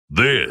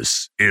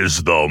This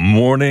is the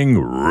Morning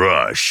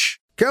Rush.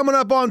 Coming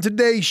up on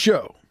today's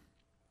show,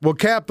 we'll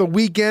cap the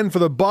weekend for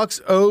the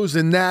Bucks, O's,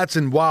 and Nats,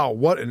 and wow,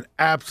 what an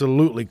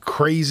absolutely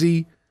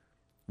crazy,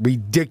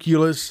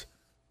 ridiculous,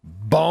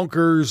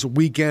 bonkers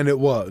weekend it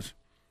was.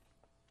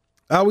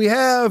 We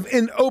have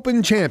an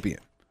open champion.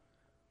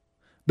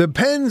 The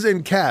Pens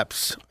and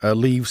Caps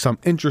leave some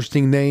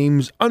interesting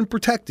names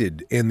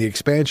unprotected in the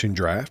expansion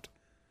draft.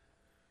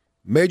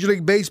 Major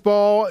League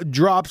Baseball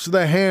drops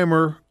the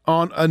hammer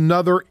on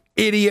another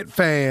idiot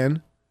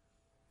fan.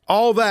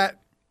 All that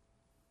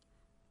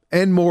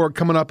and more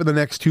coming up in the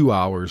next 2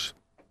 hours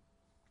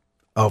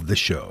of the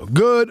show.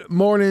 Good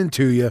morning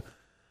to you.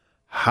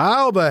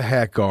 How the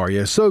heck are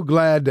you? So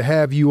glad to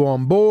have you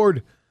on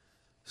board.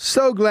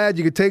 So glad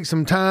you could take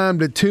some time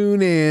to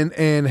tune in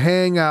and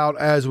hang out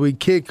as we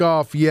kick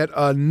off yet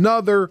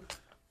another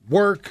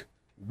work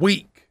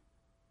week.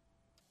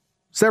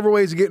 Several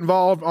ways to get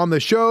involved on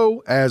the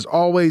show. As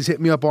always, hit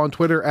me up on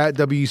Twitter at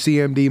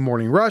WCMD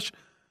Morning Rush.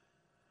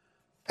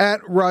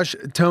 At Rush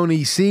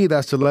Tony C.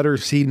 That's the letter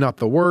C, not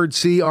the word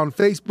C. On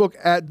Facebook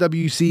at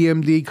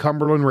WCMD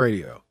Cumberland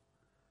Radio.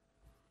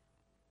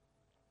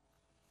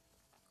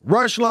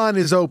 Rush line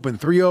is open.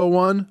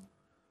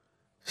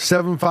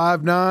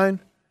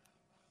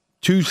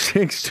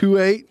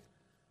 301-759-2628.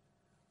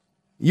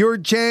 Your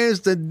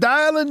chance to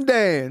dial and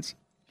dance.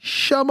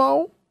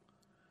 Shamo.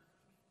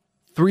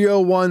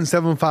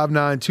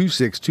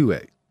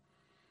 301-759-2628.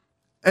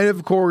 And,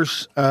 of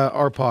course,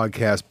 our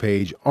podcast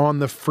page on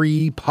the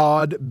free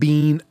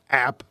Podbean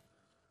app.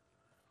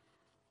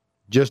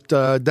 Just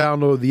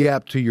download the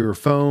app to your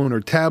phone or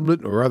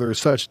tablet or other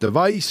such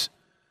device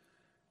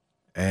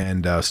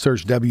and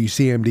search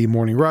WCMD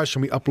Morning Rush,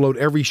 and we upload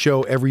every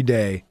show every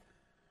day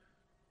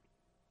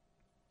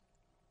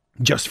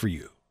just for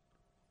you.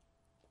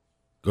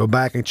 Go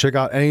back and check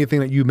out anything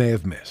that you may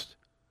have missed.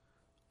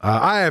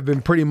 I have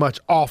been pretty much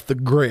off the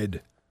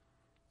grid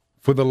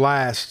for the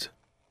last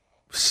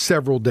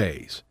several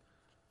days.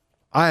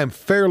 I am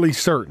fairly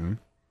certain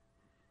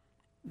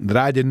that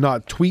I did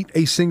not tweet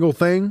a single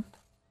thing,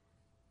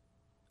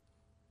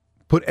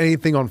 put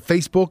anything on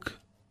Facebook.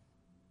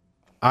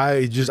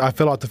 I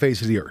fell off the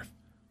face of the earth,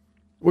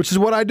 which is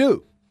what I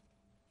do.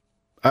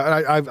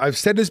 I've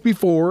said this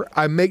before.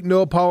 I make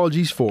no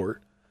apologies for it.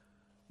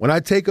 When I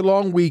take a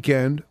long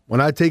weekend,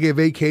 when I take a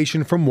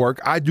vacation from work,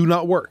 I do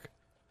not work.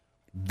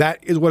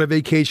 That is what a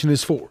vacation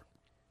is for.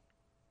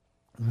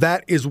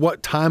 That is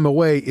what time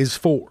away is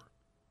for.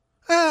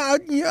 I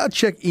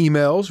check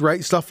emails,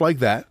 right? Stuff like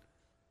that.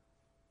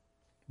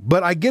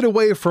 But I get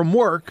away from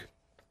work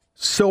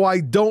so I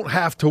don't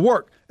have to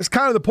work. It's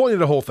kind of the point of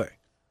the whole thing.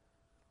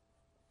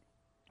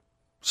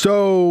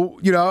 So,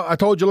 I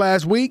told you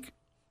last week,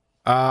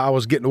 I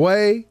was getting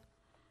away.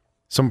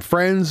 Some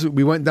friends,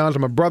 we went down to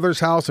my brother's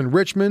house in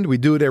Richmond. We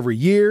do it every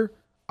year.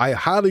 I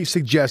highly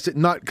suggest it,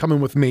 not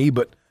coming with me,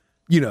 but,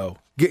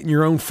 getting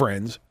your own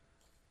friends.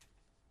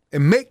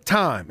 And make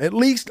time, at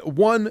least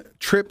one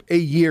trip a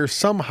year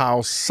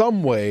somehow,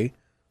 some way,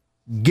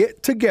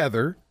 get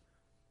together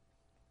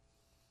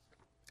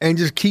and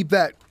just keep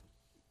that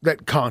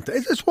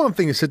contact. It's one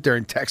thing to sit there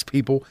and text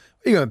people.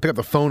 You're going to pick up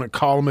the phone and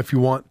call them if you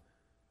want.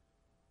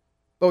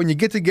 But when you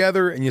get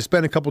together and you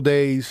spend a couple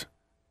days,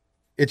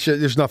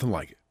 there's nothing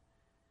like it.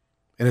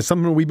 And it's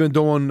something we've been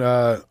doing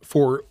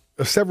for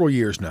several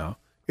years now.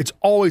 It's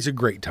always a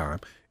great time.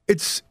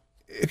 It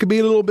could be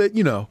a little bit,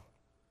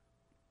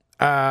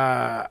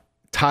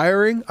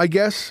 tiring, I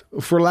guess,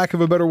 for lack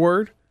of a better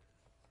word.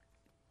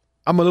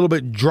 I'm a little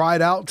bit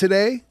dried out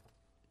today.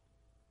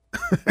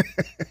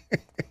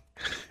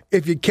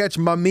 If you catch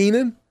my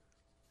meaning.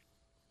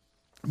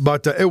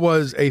 But it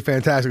was a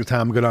fantastic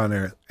time to go down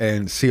there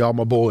and see all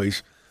my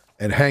boys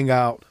and hang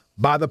out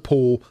by the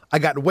pool. I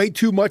got way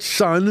too much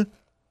sun.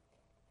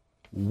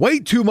 Way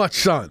too much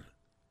sun.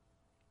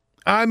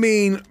 I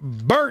mean,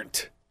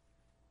 burnt.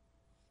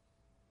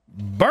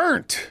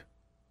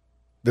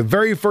 The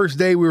very first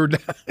day we were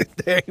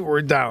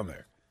down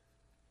there.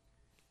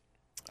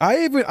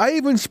 I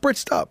even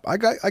spritzed up. I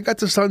got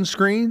the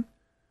sunscreen.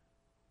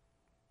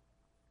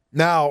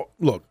 Now,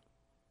 look,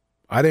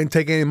 I didn't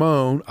take any of my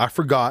own. I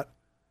forgot.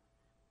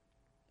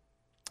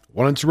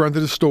 Wanted to run to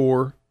the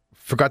store,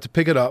 forgot to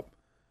pick it up,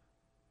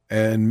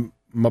 and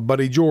my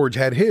buddy George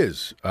had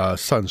his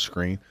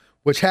sunscreen,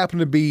 which happened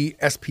to be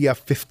SPF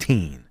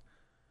 15.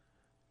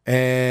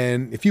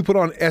 And if you put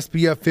on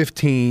SPF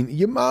 15,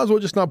 you might as well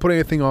just not put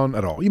anything on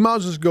at all. You might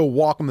as well just go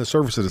walk on the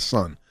surface of the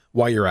sun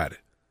while you're at it.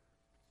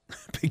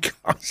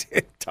 Because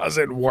it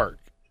doesn't work.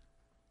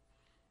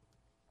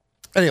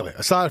 Anyway,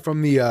 aside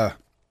from the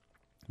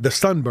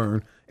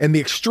sunburn and the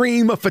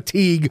extreme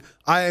fatigue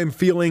I am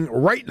feeling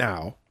right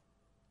now,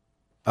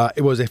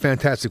 it was a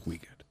fantastic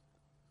weekend.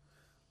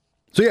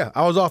 So yeah,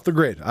 I was off the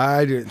grid.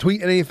 I didn't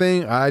tweet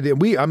anything.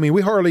 We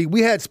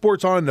had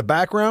sports on in the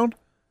background.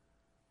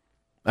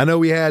 I know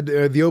we had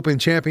the Open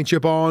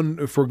Championship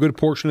on for a good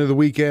portion of the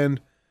weekend,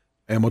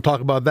 and we'll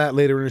talk about that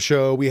later in the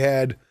show. We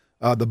had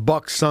the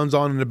Bucks Suns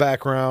on in the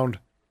background.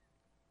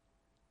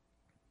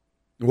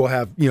 We'll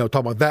have, talk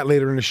about that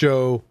later in the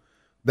show.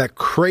 that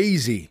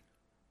crazy,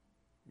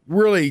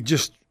 really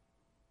just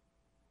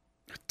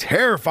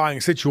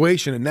terrifying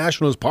situation in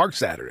Nationals Park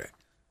Saturday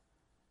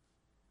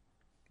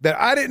that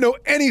I didn't know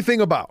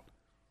anything about.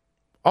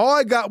 All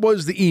I got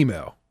was the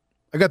email.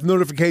 I got the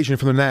notification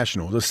from the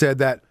Nationals that said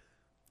that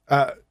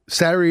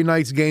Saturday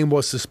night's game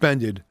was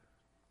suspended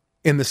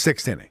in the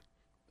 6th inning.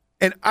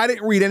 And I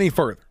didn't read any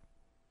further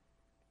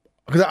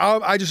because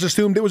I just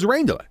assumed it was a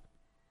rain delay.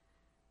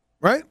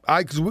 Right?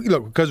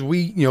 Because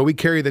we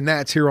carry the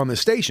Nats here on this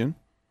station.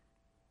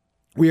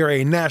 We are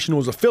a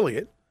Nationals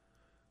affiliate.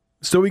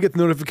 So we get the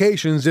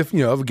notifications if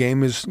a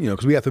game is,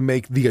 because we have to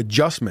make the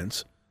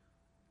adjustments.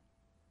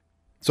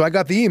 So I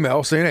got the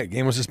email saying, hey,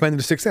 game was suspended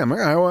to 6 a.m. All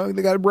right, well,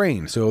 they got it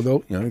rained. So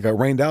they got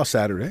rained out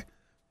Saturday.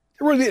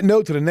 They really didn't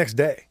know to the next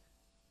day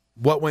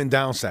what went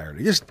down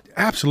Saturday. Just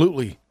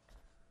absolutely,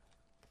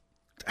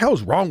 what the hell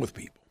is wrong with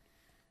people?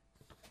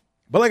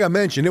 But like I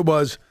mentioned, it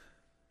was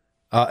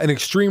an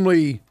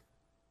extremely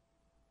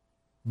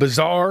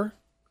bizarre,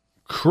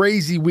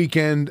 crazy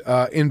weekend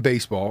in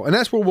baseball. And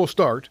that's where we'll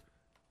start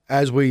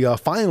as we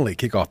finally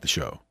kick off the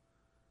show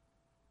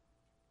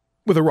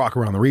with a rock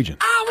around the region.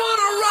 I want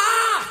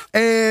to rock!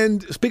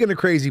 And speaking of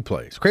crazy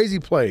plays,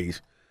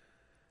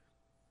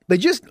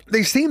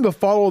 they seem to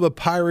follow the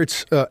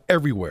Pirates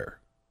everywhere.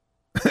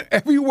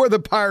 Everywhere the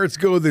Pirates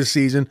go this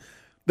season,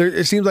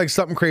 it seems like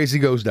something crazy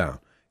goes down.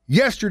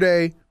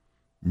 Yesterday,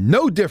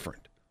 no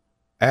different,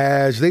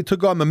 as they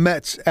took on the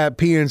Mets at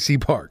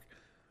PNC Park.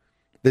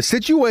 The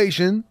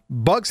situation,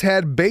 Bucks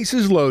had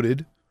bases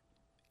loaded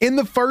in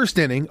the first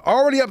inning,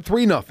 already up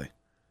 3-0.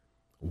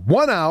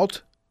 1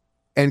 out,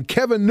 and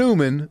Kevin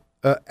Newman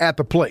at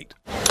the plate.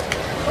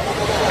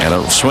 And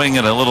a swing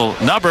and a little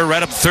nubber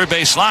right up the third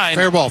base line.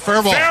 Fair ball.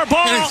 Fair ball.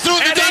 And he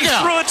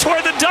threw it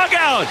toward the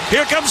dugout.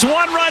 Here comes 1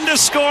 run to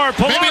score.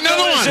 Maybe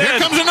another one. Here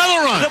comes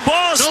another run. The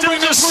ball's still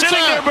just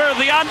sitting there.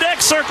 The on-deck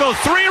circle.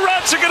 3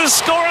 runs are going to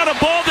score on a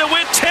ball that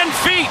went 10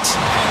 feet.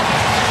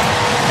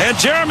 And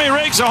Jeremy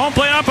Riggs, the home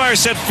plate umpire,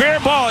 said fair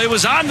ball. It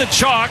was on the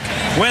chalk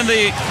when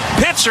the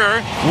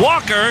pitcher,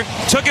 Walker,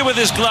 took it with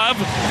his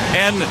glove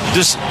and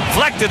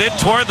deflected it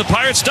toward the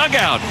Pirates'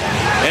 dugout.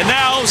 And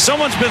now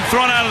someone's been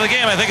thrown out of the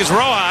game. I think it's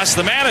Rojas,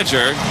 the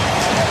manager.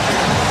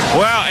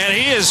 Well, and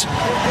he is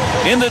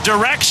in the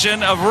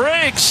direction of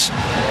Riggs.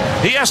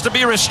 He has to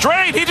be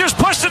restrained. He just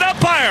pushed an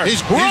umpire.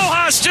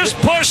 Rojas just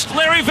pushed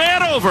Larry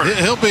Vann over.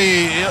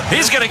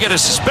 He's going to get a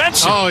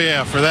suspension. Oh,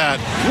 yeah, for that.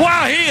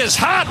 Wow, he is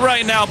hot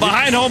right now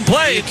behind home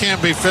plate. You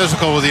can't be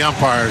physical with the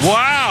umpires.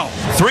 Wow.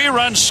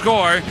 3-run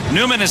score.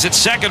 Newman is at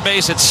second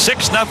base at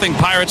 6-0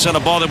 Pirates on a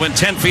ball that went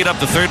 10 feet up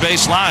the third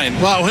base line.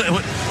 Wow,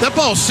 that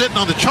ball's sitting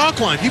on the chalk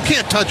line. You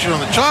can't touch it on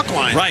the chalk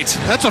line. Right.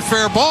 That's a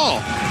fair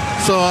ball.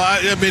 So, I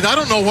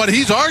don't know what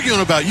he's arguing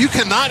about. You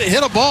cannot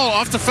hit a ball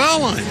off the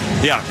foul line.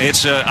 Yeah,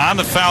 it's on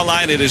the foul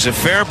line. It is a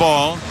fair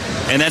ball,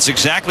 and that's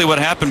exactly what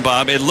happened,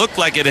 Bob. It looked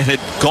like it had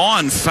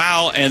gone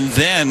foul and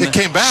then it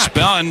came back.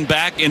 Spun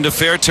back into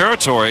fair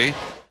territory.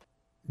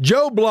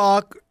 Joe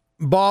Block,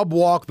 Bob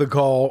Walk the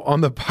call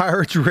on the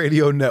Pirates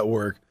Radio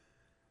Network.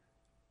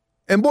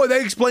 And, boy,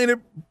 they explained it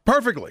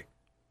perfectly.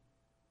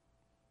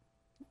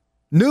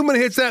 Newman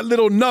hits that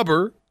little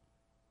nubber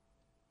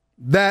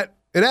that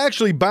it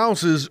actually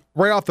bounces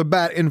right off the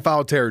bat in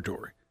foul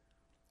territory.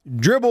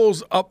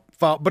 Dribbles up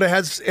foul, but it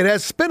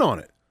has spin on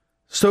it.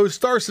 So it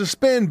starts to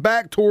spin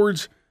back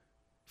towards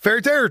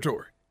fair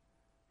territory.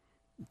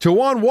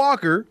 Tawan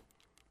Walker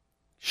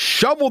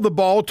shoveled the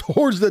ball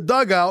towards the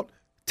dugout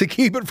to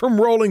keep it from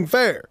rolling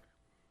fair.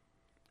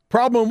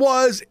 Problem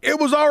was, it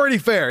was already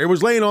fair. It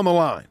was laying on the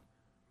line.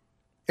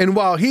 And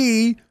while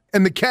he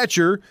and the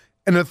catcher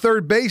and the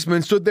third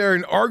baseman stood there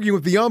and arguing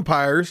with the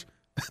umpires,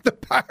 the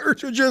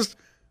Pirates were just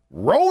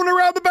rolling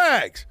around the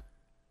bags.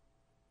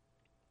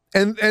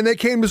 And they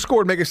came to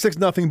score to make it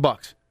 6-0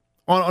 Bucks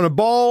on a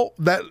ball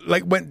that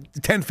went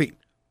 10 feet.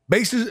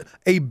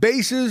 A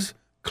bases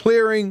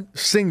clearing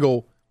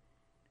single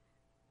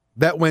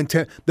that went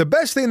 10. The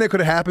best thing that could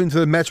have happened to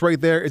the Mets right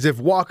there is if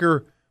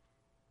Walker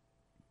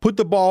put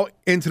the ball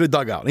into the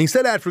dugout. And he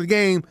said after the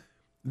game,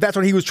 that's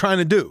what he was trying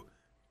to do.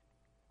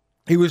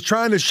 He was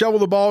trying to shovel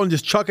the ball and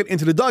just chuck it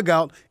into the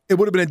dugout. It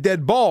would have been a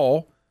dead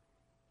ball,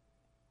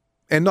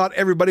 and not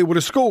everybody would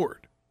have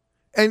scored.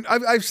 And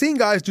I've seen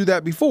guys do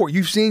that before.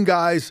 You've seen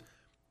guys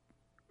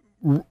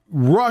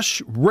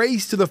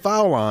race to the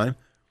foul line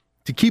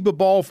to keep a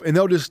ball, and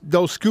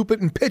they'll scoop it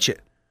and pitch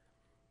it.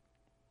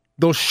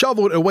 They'll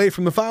shovel it away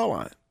from the foul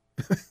line.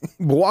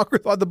 Walker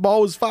thought the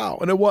ball was foul,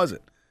 and it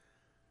wasn't.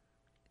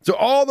 So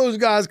all those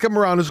guys come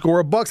around to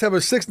score. Bucks have a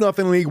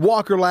 6-0 lead.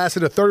 Walker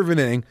lasted a third of an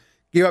inning,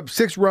 gave up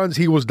 6 runs.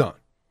 He was done.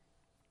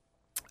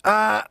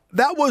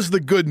 That was the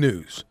good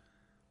news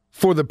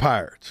for the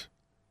Pirates.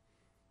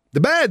 The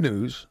bad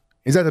news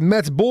is that the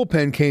Mets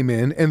bullpen came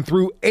in and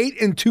threw 8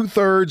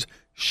 2/3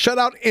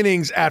 shutout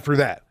innings after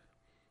that,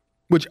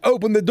 which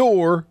opened the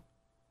door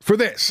for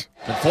this.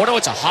 Conforto,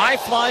 it's a high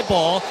fly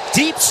ball,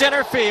 deep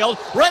center field.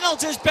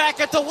 Reynolds is back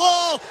at the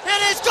wall,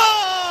 and it's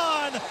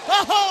gone! run,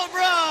 a home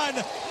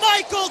run.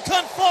 Michael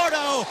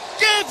Conforto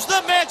gives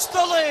the Mets the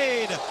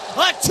lead.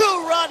 A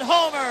 2-run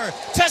homer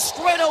to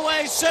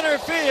straightaway center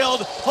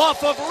field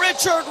off of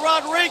Richard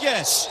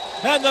Rodriguez.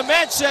 And the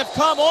Mets have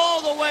come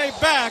all the way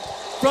back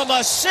from a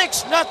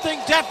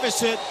 6-0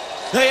 deficit.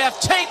 They have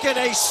taken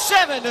a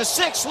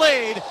 7-6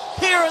 lead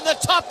here in the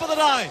top of the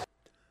ninth.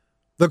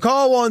 The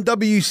call on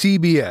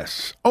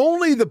WCBS.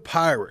 Only the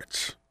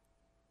Pirates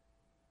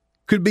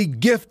could be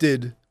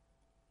gifted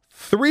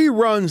 3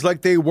 runs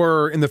like they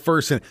were in the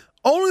first inning.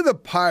 Only the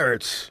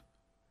Pirates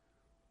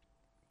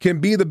can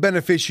be the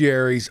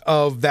beneficiaries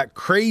of that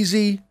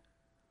crazy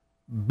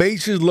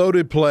bases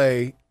loaded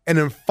play and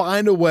then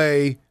find a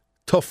way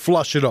to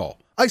flush it all.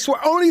 I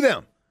swear, only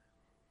them.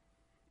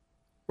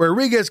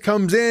 Rodriguez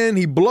comes in,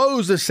 he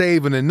blows the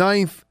save in the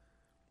ninth,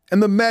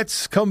 and the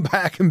Mets come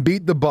back and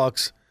beat the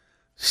Bucks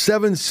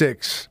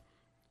 7-6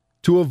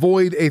 to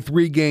avoid a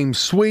 3-game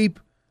sweep.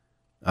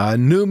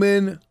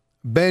 Newman,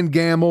 Ben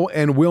Gamble,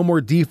 and Wilmer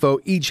Defoe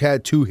each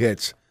had 2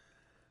 hits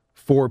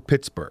for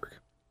Pittsburgh.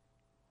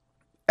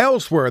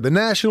 Elsewhere, the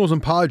Nationals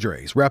and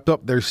Padres wrapped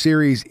up their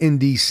series in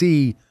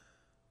D.C.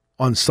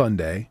 on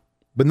Sunday,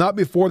 but not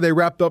before they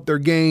wrapped up their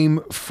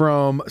game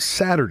from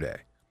Saturday.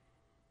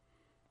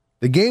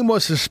 The game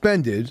was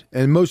suspended,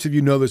 and most of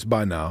you know this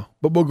by now,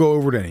 but we'll go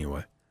over it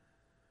anyway.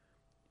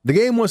 The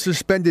game was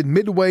suspended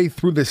midway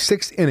through the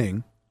 6th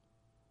inning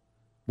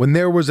when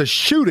there was a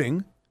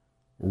shooting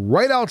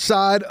right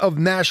outside of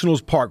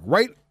Nationals Park,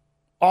 right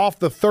off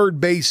the third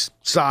base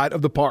side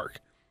of the park,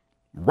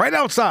 right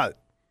outside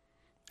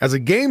as the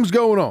game's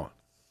going on.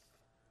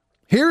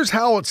 Here's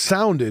how it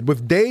sounded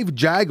with Dave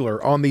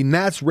Jagler on the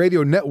Nats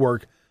radio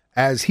network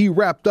as he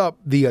wrapped up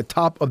the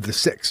top of the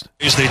 6th.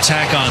 They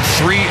tack on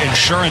 3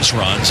 insurance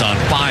runs on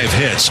 5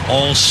 hits,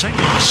 all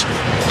singles.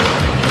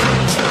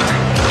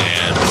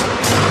 And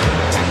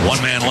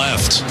 1 man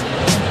left.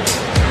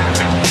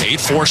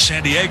 8-4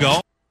 San Diego.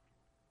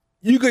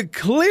 You could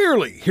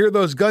clearly hear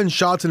those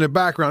gunshots in the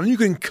background. You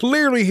can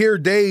clearly hear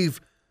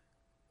Dave,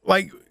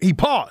 like, he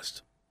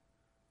paused.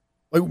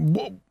 Like,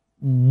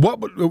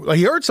 what?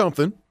 He heard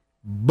something,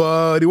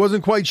 but he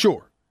wasn't quite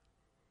sure.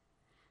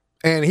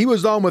 And he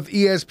was on with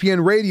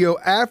ESPN Radio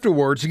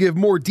afterwards to give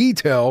more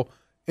detail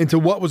into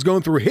what was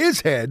going through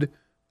his head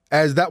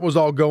as that was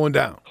all going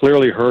down.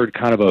 Clearly heard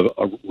kind of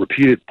a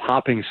repeated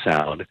popping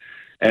sound.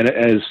 And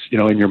as, you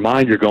know, in your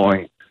mind, you're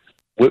going,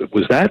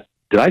 was that,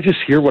 did I just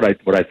hear what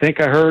I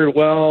think I heard?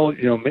 Well,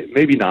 you know,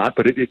 maybe not,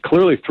 but it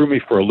clearly threw me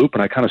for a loop,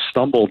 and I kind of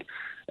stumbled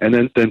and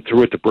then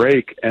threw it to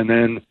break. And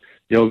then,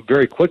 you know,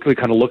 very quickly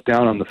kind of looked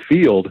down on the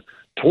field,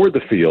 toward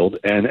the field,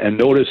 and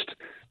noticed,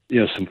 you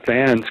know, some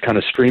fans kind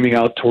of streaming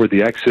out toward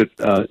the exit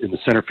in the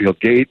center field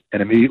gate,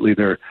 and immediately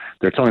they're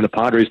telling the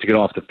Padres to get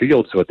off the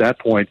field. So at that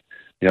point,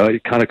 you know,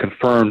 it kind of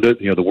confirmed,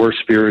 you know, the worst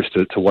fears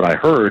to what I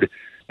heard.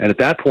 And at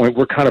that point,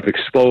 we're kind of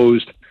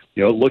exposed,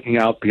 you know, looking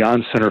out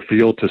beyond center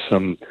field to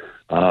some,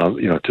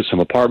 you know, to some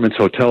apartments,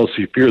 hotels.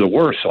 So you fear the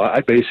worst. So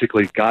I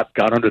basically got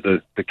under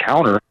the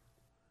counter.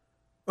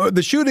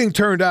 The shooting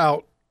turned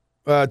out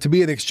to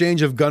be an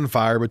exchange of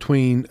gunfire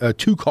between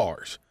 2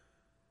 cars.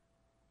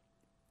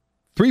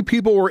 3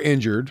 people were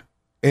injured,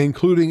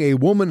 including a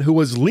woman who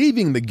was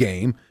leaving the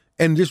game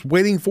and just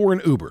waiting for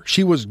an Uber.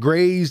 She was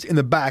grazed in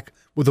the back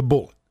with a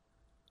bullet.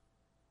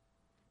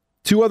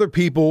 2 other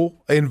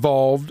people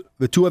involved,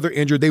 the 2 other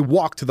injured, they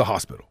walked to the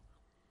hospital.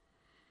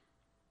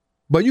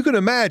 But you can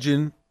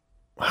imagine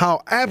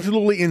how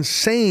absolutely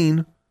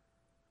insane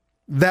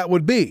that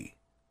would be.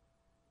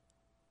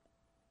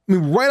 I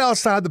mean, right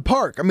outside the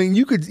park. I mean,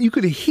 you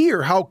could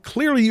hear how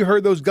clearly you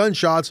heard those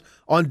gunshots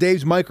on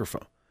Dave's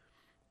microphone.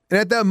 And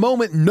at that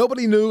moment,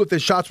 nobody knew if the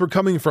shots were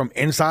coming from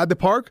inside the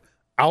park,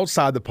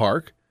 outside the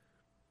park.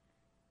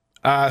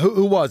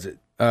 Who was it?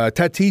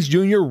 Tatis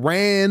Jr.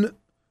 ran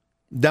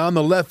down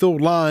the left field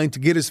line to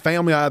get his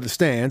family out of the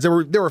stands.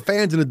 There were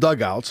fans in the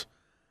dugouts.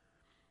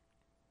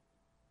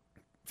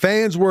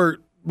 Fans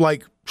were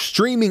like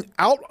streaming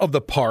out of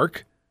the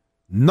park,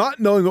 not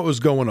knowing what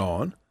was going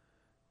on.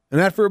 And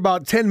after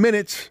about 10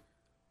 minutes,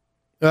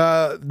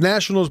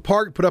 Nationals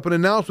Park put up an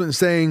announcement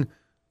saying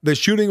the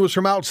shooting was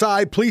from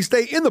outside. Please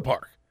stay in the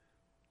park.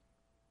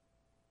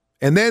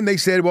 And then they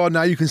said, well,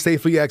 now you can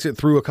safely exit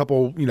through a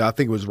couple, you know, I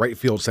think it was right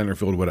field, center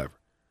field, whatever.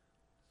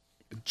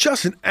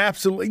 Just an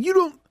absolute, you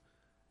don't,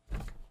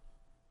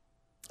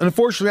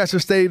 unfortunately, that's the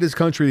state of this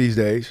country these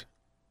days.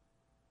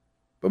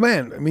 But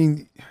man, I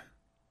mean,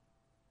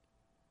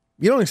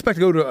 you don't expect to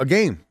go to a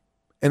game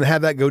and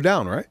have that go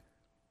down, right?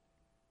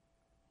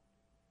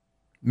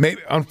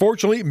 Maybe,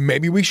 unfortunately,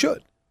 maybe we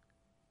should.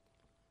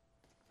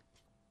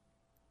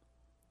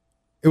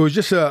 It was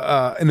just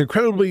an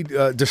incredibly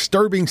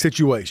disturbing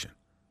situation.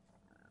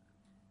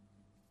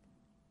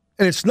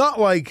 And it's not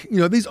like, you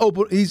know, these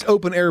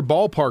open air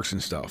ballparks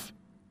and stuff.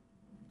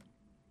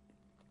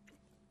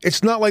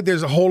 It's not like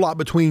there's a whole lot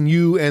between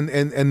you and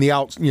the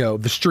out, you know,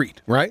 the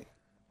street, right?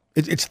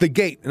 It's the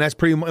gate, and that's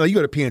pretty much, like, you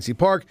go to PNC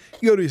Park,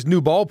 you go to these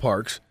new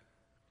ballparks,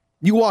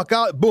 you walk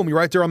out, boom, you're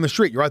right there on the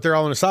street, you're right there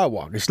on the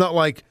sidewalk. It's not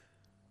like,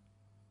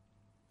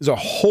 There's a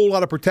whole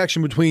lot of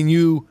protection between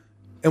you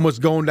and what's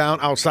going down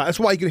outside. That's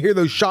why you can hear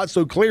those shots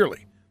so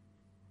clearly.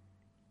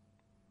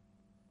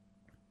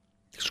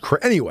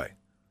 Anyway,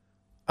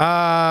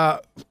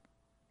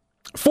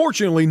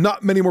 fortunately,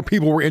 not many more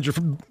people were injured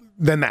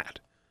than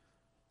that.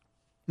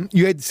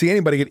 You hate to see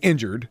anybody get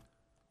injured,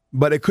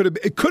 but it could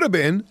have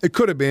been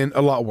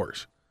a lot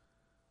worse.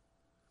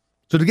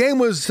 So the game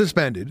was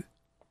suspended.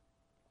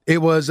 It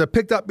was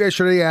picked up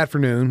yesterday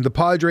afternoon. The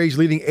Padres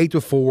leading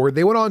 8-4.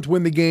 They went on to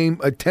win the game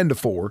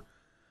 10-4.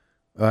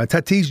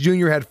 Tatis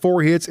Jr. had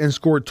 4 hits and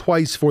scored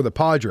twice for the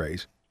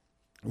Padres.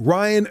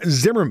 Ryan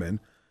Zimmerman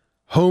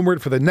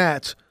homered for the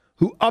Nats,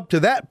 who up to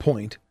that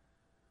point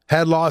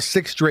had lost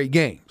 6 straight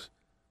games.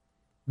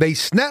 They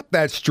snapped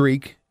that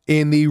streak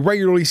in the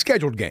regularly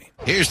scheduled game.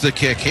 Here's the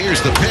kick.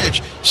 Here's the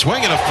pitch.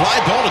 Swinging a fly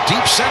ball to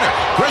deep center.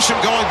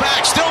 Grisham going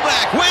back. Still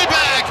back. Way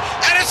back.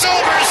 And it's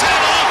over his head,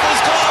 off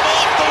his glove,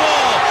 off the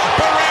wall.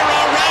 Barrera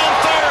around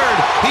third.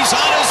 He's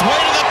on his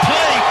way to the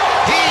plate.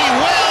 He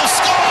will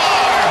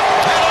score.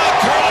 And a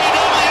Curly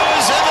W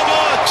is in the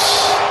books.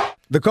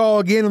 The call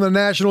again on the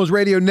Nationals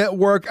radio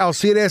network.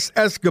 Alcides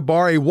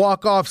Escobar, a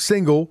walk-off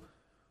single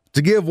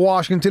to give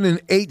Washington an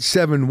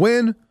 8-7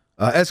 win.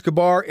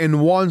 Escobar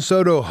and Juan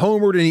Soto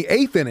homered in the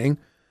 8th inning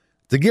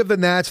to give the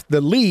Nats the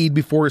lead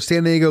before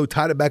San Diego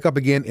tied it back up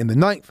again in the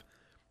 9th.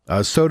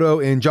 Soto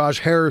and Josh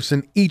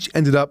Harrison each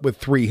ended up with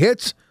 3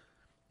 hits.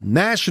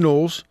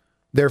 Nationals,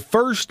 their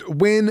first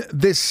win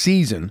this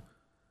season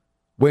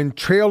when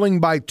trailing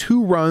by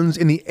 2 runs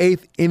in the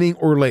 8th inning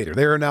or later.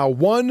 They are now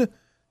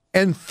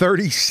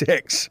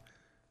 1-36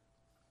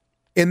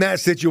 in that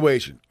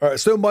situation. All right,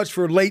 so much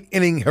for late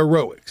inning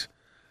heroics.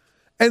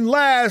 And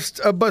last,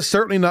 but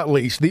certainly not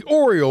least, the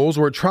Orioles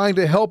were trying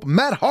to help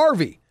Matt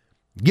Harvey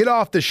get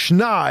off the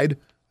schneid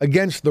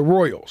against the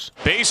Royals.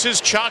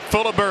 Bases chock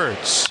full of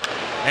birds.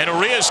 And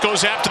Arias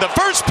goes after the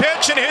first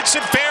pitch and hits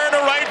it fair into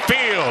right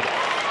field.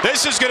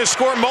 This is going to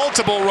score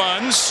multiple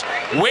runs.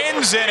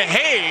 Wins and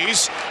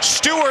Hayes.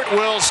 Stewart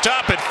will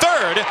stop at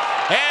third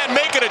and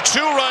make it a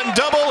 2-run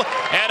double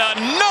and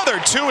another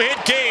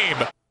 2-hit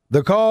game.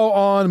 The call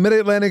on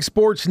Mid-Atlantic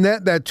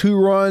Sportsnet, that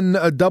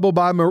 2-run double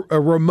by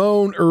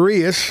Ramon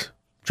Urias.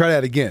 Try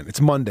that again. It's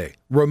Monday.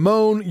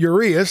 Ramon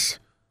Urias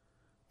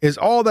is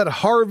all that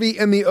Harvey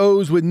and the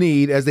O's would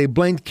need as they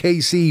blanked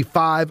KC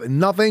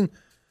 5-0.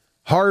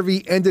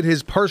 Harvey ended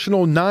his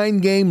personal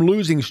 9-game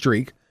losing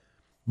streak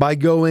by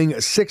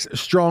going 6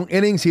 strong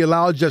innings. He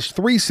allowed just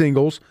 3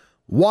 singles,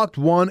 walked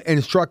 1,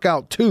 and struck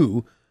out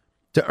 2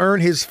 to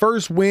earn his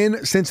first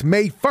win since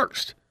May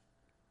 1st.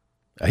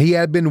 He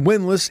had been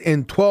winless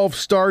in 12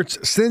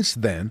 starts since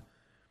then.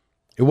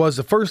 It was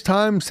the first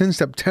time since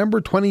September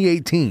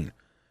 2018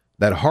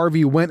 that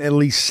Harvey went at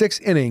least 6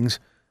 innings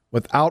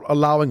without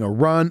allowing a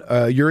run.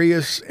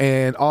 Urias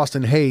and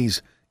Austin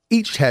Hayes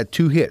each had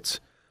 2 hits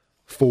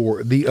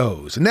for the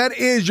O's. And that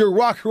is your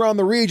Rock Around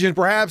the Region,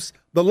 perhaps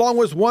the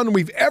longest one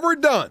we've ever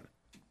done.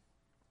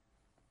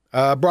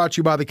 Brought to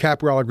you by the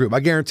Caprella Group.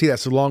 I guarantee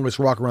that's the longest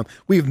Rock Around.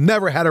 We've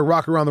never had a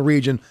Rock Around the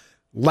Region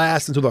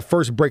last until the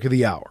first break of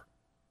the hour.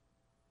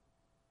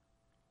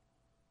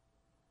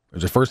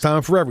 There's a first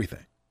time for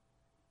everything.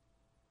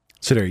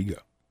 So there you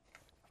go.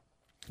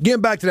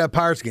 Getting back to that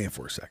Pirates game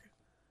for a second.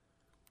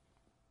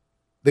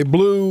 They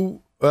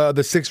blew the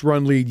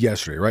 6-run lead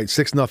yesterday, right?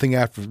 6-0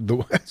 after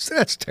the...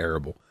 That's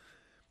terrible.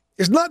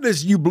 It's not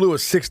just you blew a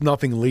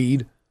 6-0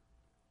 lead.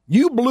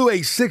 You blew a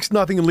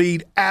 6-0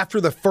 lead after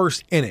the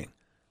first inning.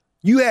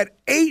 You had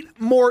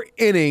 8 more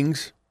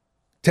innings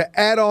to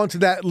add on to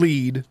that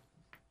lead,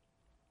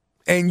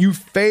 and you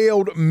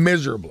failed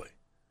miserably.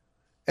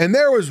 And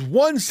there was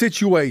one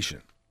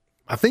situation,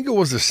 I think it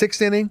was the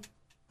 6th inning,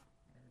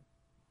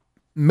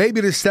 maybe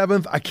the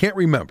 7th, I can't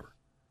remember.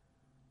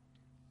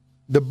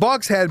 The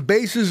Bucs had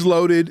bases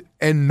loaded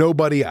and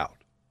nobody out,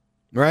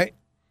 right?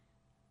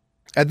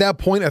 At that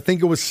point, I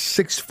think it was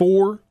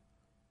 6-4,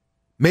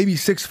 maybe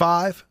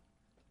 6-5.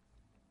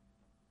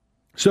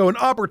 So an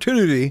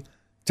opportunity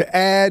to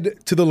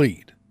add to the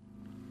lead.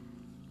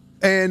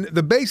 And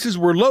the bases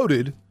were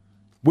loaded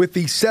with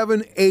the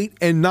 7, 8,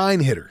 and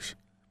 9 hitters.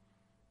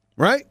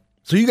 Right?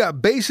 So you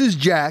got bases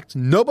jacked,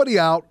 nobody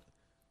out,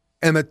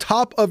 and the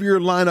top of your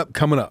lineup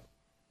coming up.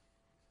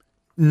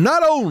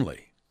 Not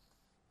only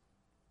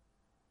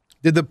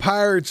did the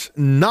Pirates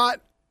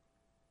not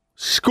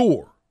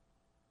score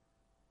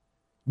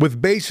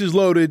with bases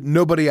loaded,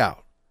 nobody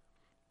out,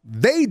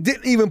 they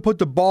didn't even put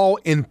the ball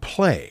in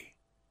play.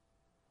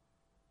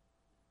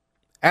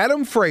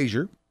 Adam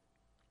Frazier,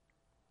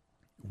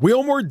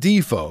 Wilmer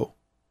Defoe,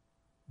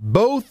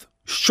 both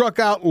struck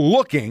out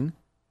looking.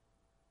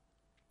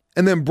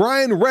 And then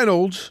Brian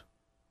Reynolds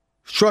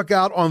struck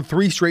out on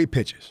 3 straight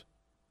pitches.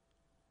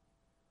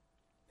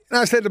 And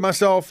I said to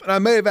myself, and I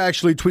may have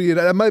actually tweeted,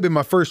 that might have been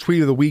my first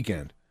tweet of the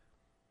weekend.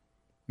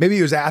 Maybe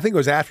it was, I think it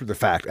was after the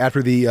fact,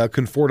 after the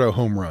Conforto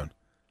home run.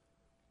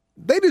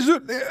 They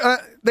deserve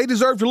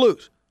to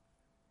lose.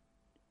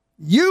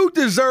 You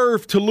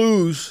deserve to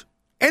lose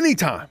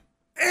anytime.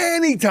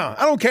 Anytime.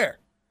 I don't care.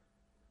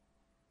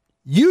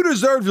 You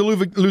deserve to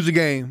lose a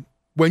game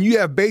when you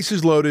have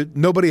bases loaded,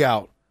 nobody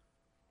out,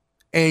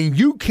 and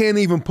you can't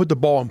even put the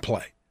ball in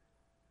play.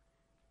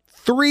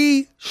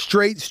 3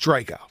 straight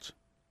strikeouts.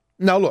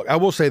 Now, look, I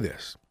will say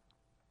this.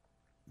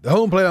 The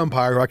home plate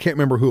umpire, I can't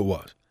remember who it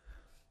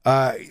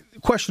was,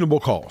 questionable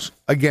calls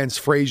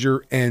against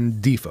Frazier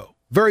and Defoe.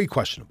 Very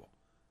questionable.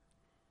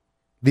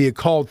 They had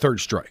called third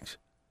strikes.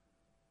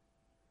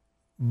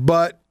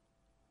 But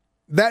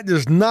that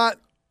does not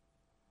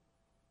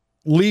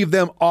leave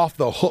them off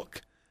the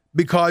hook,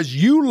 because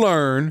you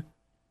learn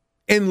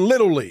in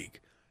Little League,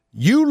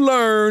 you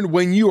learn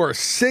when you are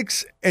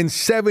 6 and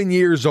 7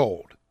 years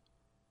old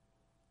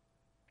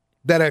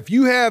that if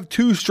you have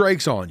 2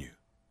 strikes on you,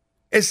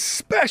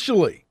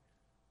 especially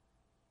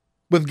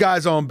with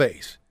guys on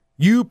base,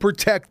 you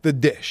protect the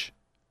dish.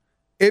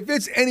 If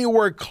it's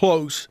anywhere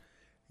close,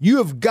 you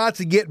have got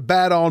to get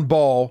bat on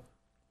ball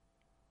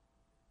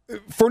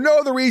for no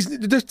other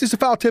reason, just to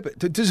foul tip it,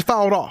 to just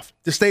foul it off,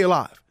 to stay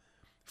alive.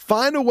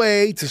 Find a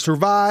way to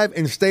survive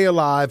and stay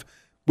alive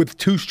with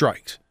 2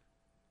 strikes.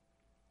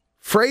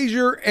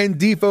 Frazier and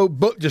Defoe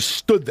both just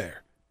stood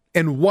there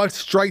and watched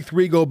strike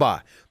 3 go by.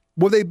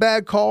 Were they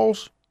bad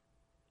calls?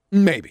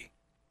 Maybe.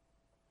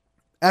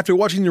 After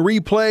watching the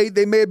replay,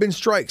 they may have been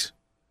strikes.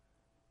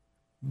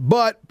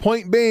 But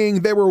point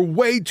being, they were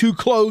way too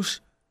close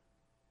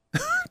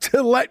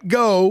to let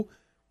go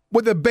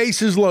with the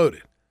bases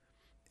loaded.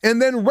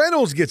 And then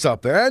Reynolds gets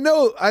up there. I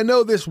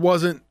know this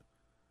wasn't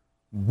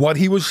what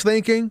he was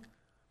thinking.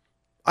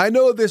 I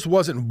know this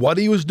wasn't what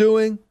he was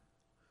doing.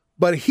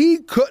 But he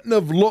couldn't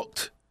have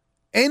looked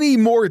any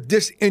more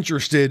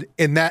disinterested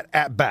in that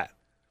at-bat.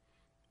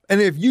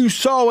 And if you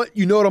saw it,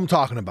 you know what I'm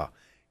talking about.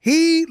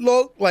 He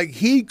looked like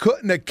he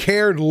couldn't have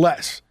cared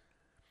less,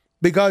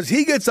 because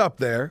he gets up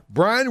there,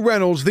 Brian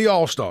Reynolds, the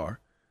all-star,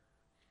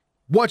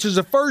 watches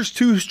the first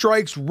 2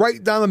 strikes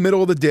right down the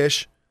middle of the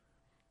dish.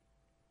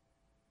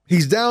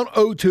 He's down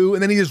 0-2,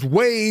 and then he just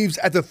waves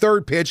at the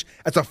third pitch.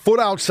 That's a foot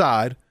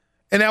outside,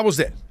 and that was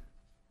it.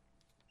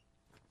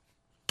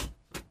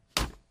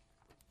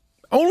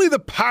 Only the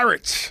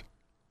Pirates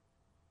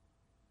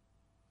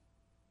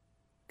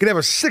could have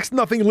a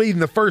 6-0 lead in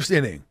the first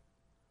inning,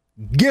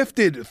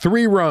 gifted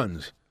 3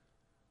 runs,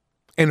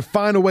 and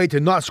find a way to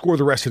not score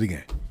the rest of the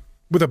game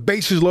with the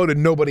bases loaded,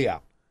 nobody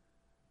out.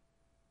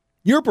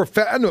 You're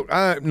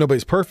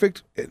nobody's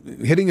perfect.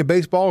 Hitting a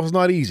baseball is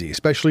not easy,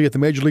 especially at the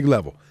major league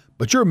level.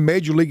 But you're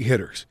major league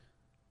hitters.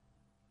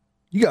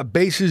 You got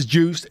bases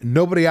juiced,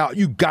 nobody out.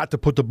 You got to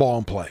put the ball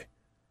in play.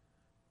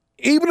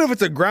 Even if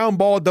it's a ground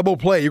ball double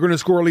play, you're going to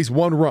score at least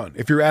 1 run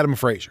if you're Adam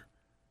Frazier.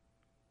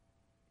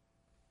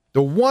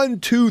 The 1,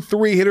 2,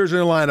 3 hitters in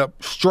the lineup,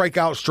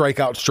 strikeout,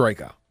 strikeout,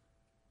 strikeout.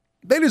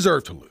 They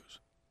deserve to lose.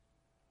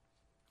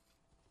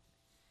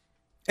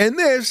 And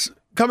this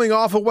coming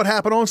off of what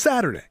happened on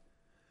Saturday,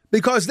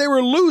 because they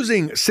were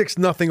losing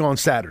 6-0 on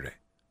Saturday.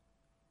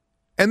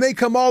 And they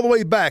come all the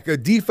way back.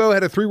 Defoe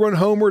had a 3-run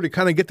homer to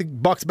kind of get the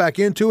Bucks back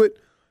into it.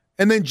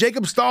 And then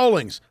Jacob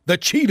Stallings, the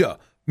cheetah,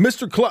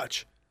 Mr.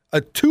 Clutch,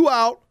 a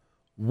 2-out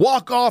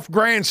walk-off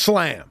grand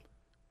slam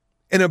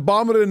in the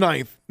bottom of the 9th.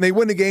 And they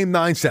win the game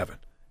 9-7.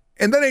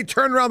 And then they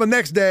turn around the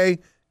next day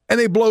and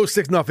they blow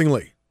 6-0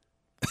 lead.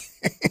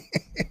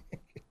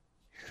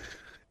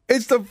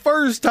 It's the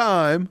first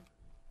time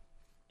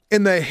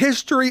in the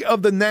history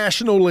of the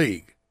National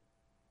League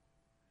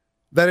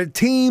that a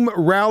team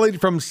rallied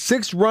from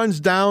 6 runs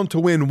down to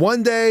win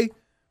one day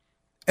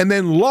and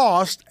then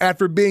lost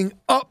after being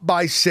up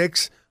by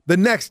 6 the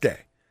next day.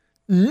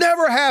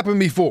 Never happened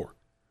before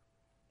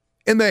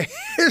in the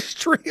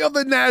history of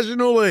the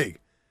National League.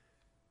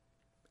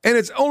 And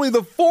it's only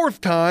the 4th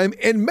time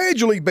in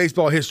Major League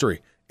Baseball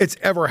history it's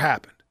ever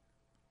happened.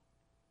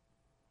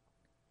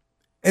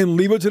 And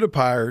leave it to the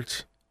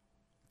Pirates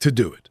to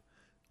do it.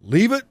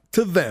 Leave it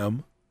to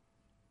them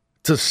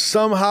to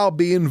somehow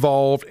be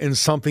involved in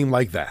something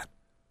like that.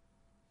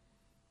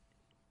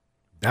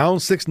 Down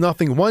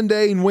 6-0 one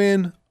day and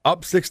win,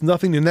 up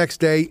 6-0 the next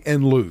day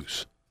and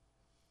lose.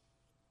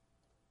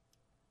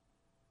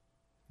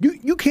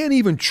 You can't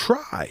even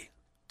try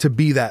to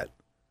be that,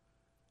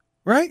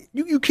 right?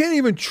 You can't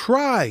even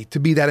try to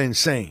be that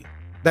insane,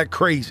 that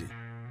crazy.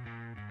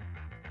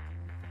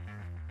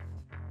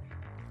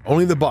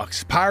 Only the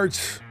Bucks.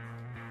 Pirates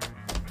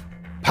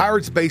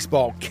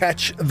baseball,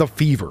 catch the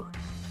fever.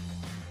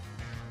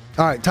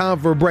 All right, time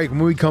for a break.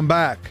 When we come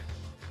back,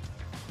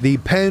 the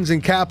Pens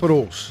and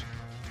Capitals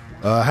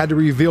had to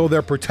reveal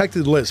their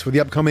protected list for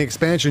the upcoming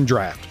expansion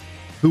draft.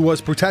 Who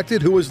was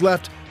protected? Who was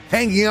left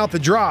hanging out to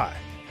dry?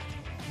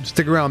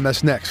 Stick around.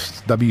 That's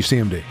next.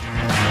 WCMD.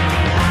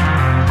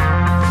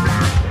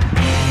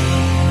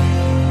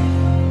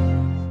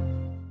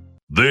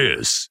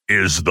 This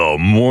is the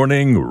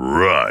Morning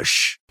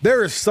Rush.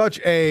 There is such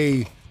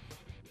a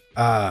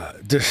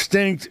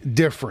distinct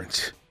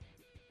difference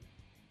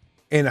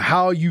in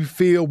how you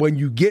feel when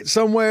you get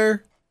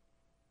somewhere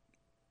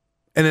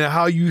and in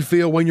how you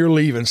feel when you're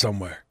leaving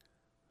somewhere.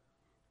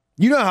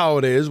 You know how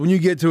it is when you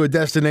get to a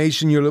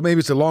destination, maybe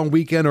it's a long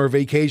weekend or a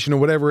vacation or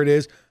whatever it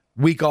is,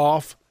 week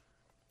off,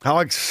 how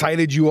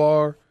excited you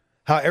are,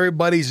 how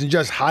everybody's in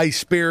just high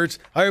spirits.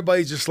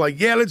 Everybody's just like,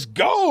 yeah, let's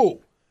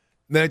go.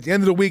 And then at the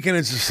end of the weekend,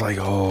 it's just like,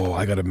 oh,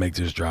 I got to make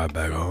this drive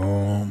back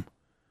home.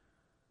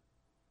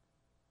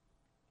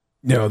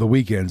 The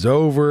weekend's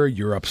over.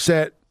 You're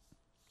upset.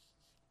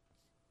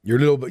 You're a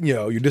little bit,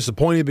 you're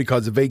disappointed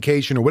because the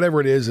vacation or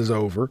whatever it is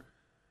over.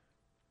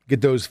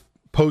 Get those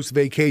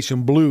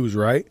post-vacation blues,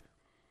 right?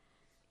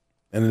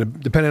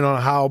 And depending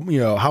on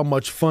how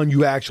much fun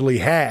you actually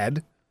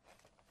had,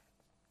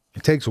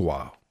 it takes a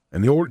while.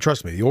 And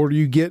trust me, the older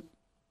you get,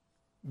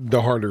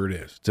 the harder it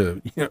is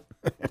to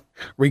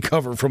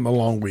recover from the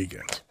long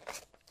weekends.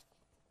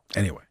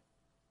 Anyway.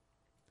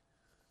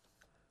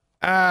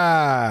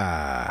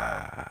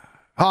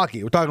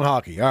 Hockey. We're talking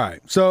hockey. All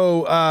right.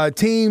 So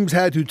teams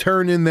had to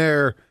turn in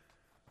their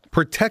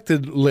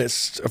protected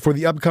lists for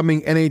the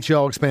upcoming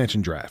NHL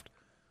expansion draft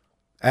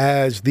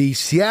as the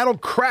Seattle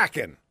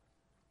Kraken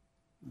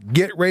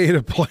get ready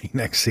to play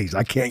next season.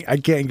 I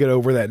can't get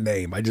over that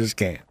name. I just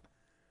can't.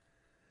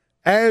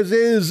 As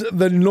is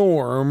the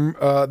norm,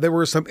 there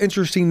were some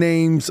interesting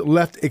names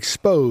left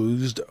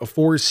exposed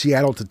for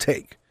Seattle to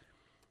take.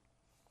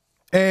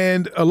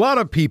 And a lot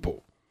of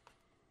people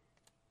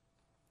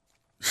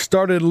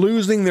started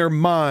losing their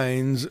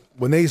minds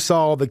when they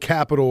saw the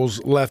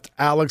Capitals left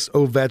Alex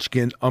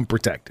Ovechkin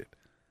unprotected.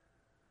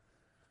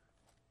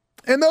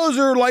 And those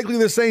are likely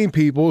the same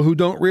people who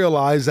don't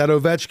realize that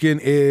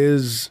Ovechkin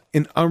is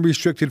an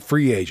unrestricted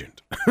free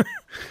agent.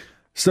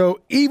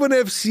 So even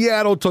if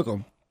Seattle took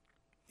him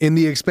in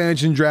the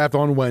expansion draft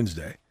on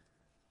Wednesday,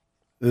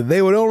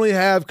 they would only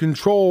have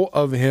control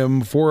of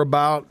him for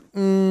about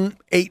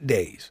 8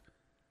 days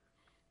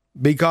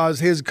because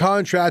his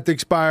contract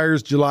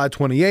expires July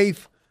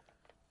 28th,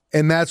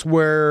 and that's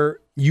where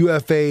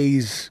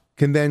UFAs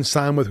can then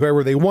sign with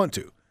whoever they want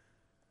to.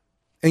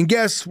 And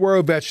guess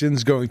where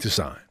Ovechkin's going to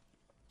sign?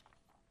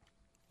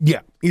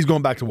 Yeah, he's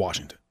going back to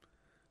Washington.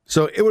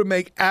 So it would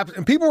make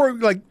and people were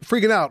like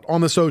freaking out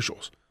on the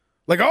socials.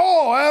 Like,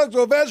 oh, Alex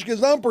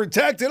Ovechkin's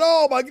unprotected.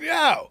 Oh, my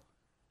God.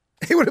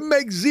 It would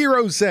make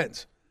 0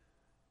 sense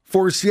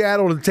for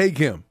Seattle to take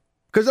him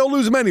because they'll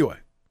lose him anyway.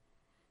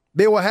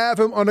 They will have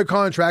him under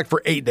contract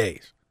for 8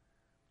 days.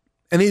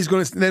 And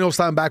then he'll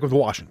sign back with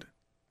Washington.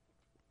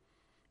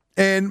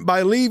 And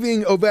by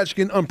leaving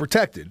Ovechkin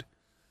unprotected,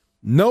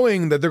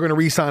 knowing that they're going to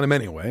re-sign him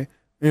anyway,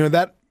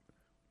 that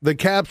the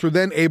Caps were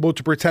then able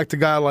to protect a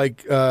guy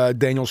like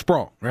Daniel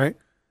Sprong, right?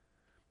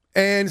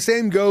 And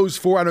same goes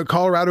for, I know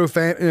Colorado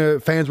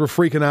fans were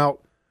freaking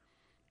out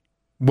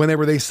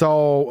whenever they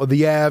saw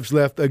the Avs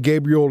left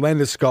Gabriel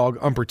Landeskog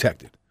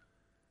unprotected.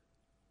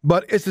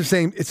 But it's the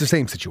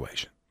same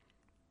situation.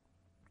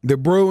 The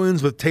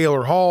Bruins with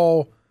Taylor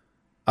Hall,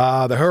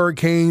 the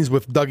Hurricanes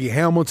with Dougie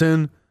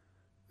Hamilton,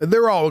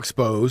 they're all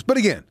exposed. But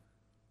again,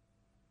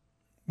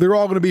 they're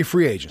all going to be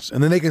free agents.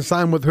 And then they can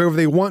sign with whoever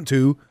they want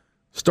to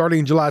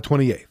starting July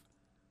 28th.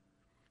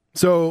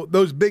 So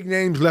those big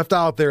names left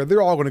out there,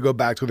 they're all going to go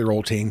back to their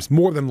old teams,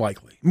 more than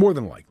likely.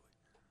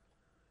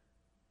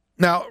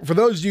 Now, for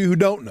those of you who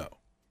don't know,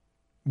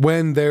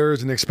 when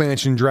there's an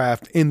expansion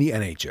draft in the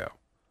NHL,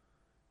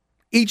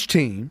 each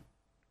team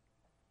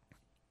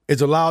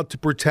is allowed to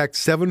protect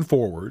 7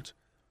 forwards,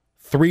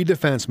 3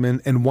 defensemen,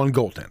 and 1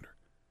 goaltender.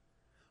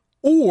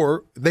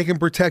 Or they can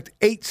protect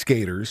 8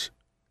 skaters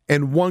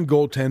and 1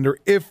 goaltender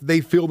if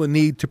they feel the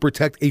need to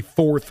protect a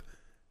 4th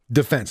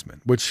defenseman,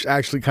 which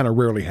actually kind of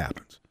rarely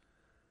happens.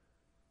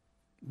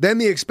 Then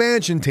the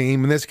expansion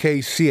team, in this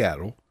case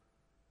Seattle,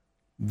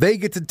 they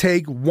get to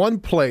take 1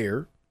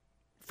 player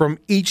from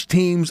each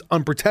team's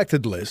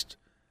unprotected list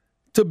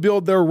to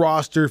build their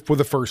roster for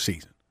the first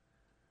season.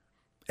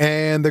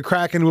 And the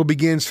Kraken will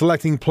begin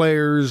selecting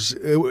players.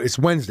 It's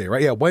Wednesday,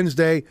 right? Yeah,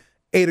 Wednesday,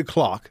 8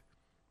 o'clock.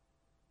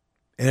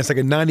 And it's like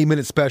a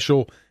 90-minute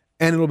special,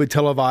 and it'll be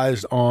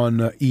televised on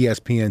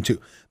ESPN2.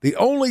 The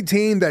only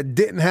team that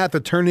didn't have to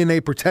turn in a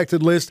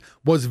protected list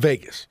was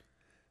Vegas.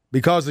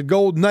 Because the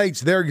Golden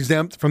Knights, they're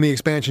exempt from the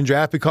expansion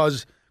draft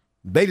because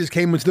they just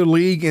came into the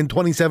league in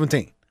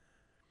 2017.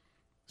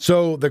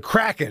 So the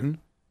Kraken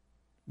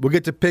will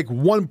get to pick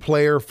 1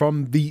 player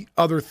from the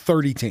other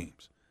 30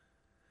 teams.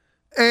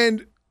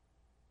 And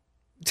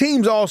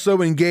teams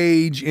also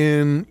engage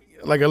in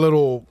like a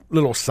little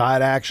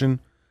side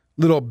action,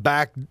 little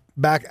back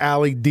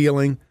alley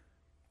dealing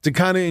to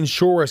kind of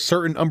ensure a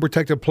certain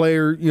unprotected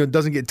player,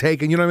 doesn't get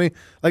taken. You know what I mean?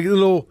 Like a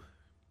little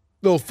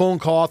phone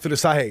call off to the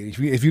side. Hey,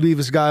 if you leave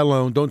this guy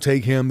alone, don't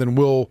take him, then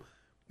we'll,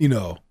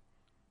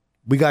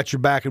 we got your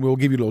back and we'll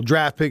give you a little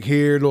draft pick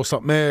here, a little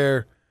something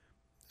there.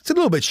 It's a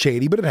little bit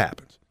shady, but it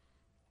happens.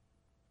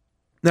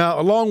 Now,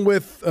 along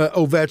with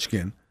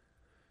Ovechkin,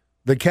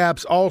 the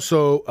Caps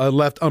also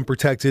left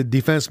unprotected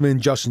defenseman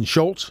Justin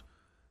Schultz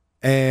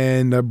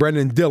and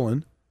Brendan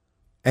Dillon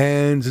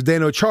and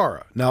Zdeno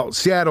Chara. Now,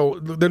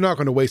 Seattle, they're not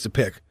going to waste a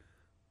pick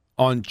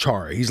on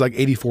Chara. He's like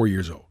 84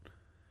 years old.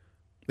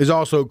 There's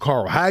also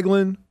Carl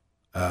Hagelin,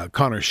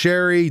 Connor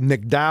Sherry,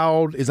 Nick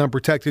Dowd is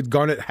unprotected,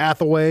 Garnet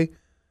Hathaway.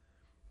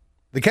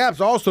 The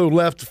Caps also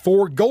left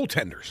 4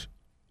 goaltenders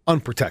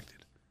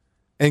unprotected,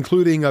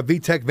 including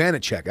Vitek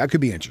Vanacek. That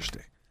could be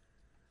interesting.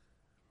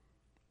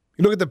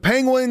 You look at the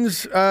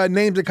Penguins,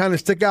 names that kind of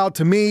stick out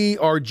to me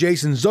are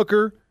Jason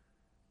Zucker,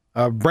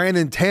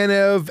 Brandon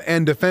Tanev,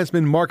 and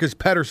defenseman Marcus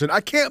Pettersson.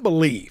 I cannot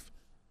believe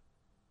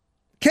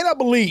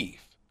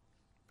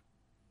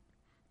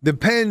the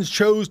Pens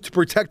chose to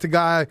protect a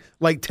guy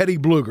like Teddy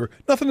Bluger.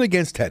 Nothing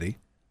against Teddy.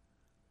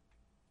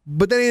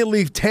 But they didn't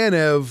leave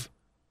Tanev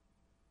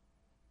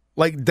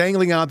like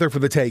dangling out there for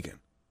the taking.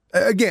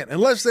 Again,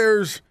 unless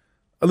there's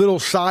a little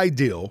side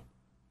deal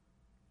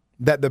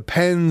that the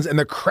Pens and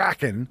the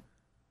Kraken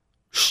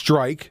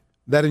strike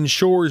that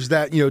ensures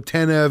that,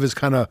 Tanev is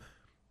kind of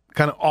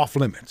off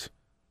limits.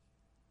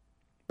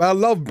 But I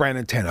love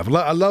Brandon Tanev.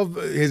 I love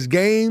his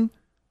game,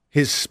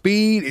 his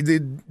speed. The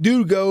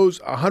dude goes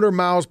 100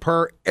 miles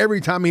per every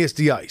time he hits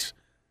the ice.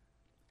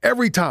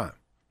 Every time.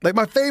 Like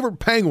my favorite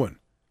Penguin,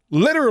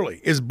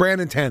 literally, is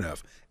Brandon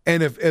Tanev.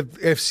 And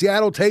if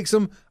Seattle takes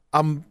him,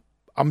 I'm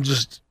going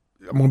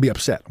to be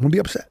upset. I'm going to be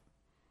upset.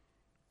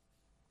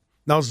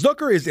 Now,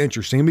 Zucker is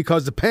interesting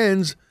because the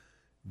Pens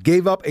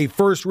gave up a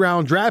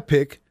first-round draft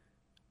pick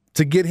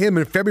to get him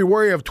in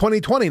February of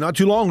 2020, not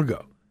too long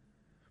ago.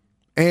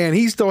 And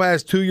he still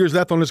has 2 years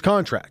left on his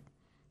contract.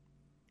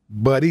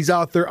 But he's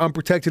out there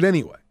unprotected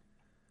anyway.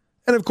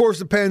 And, of course,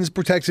 the Pens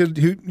protected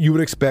who you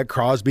would expect,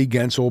 Crosby,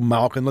 Gensel,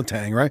 Malkin,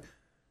 Letang, right?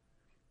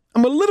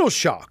 I'm a little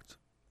shocked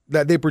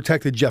that they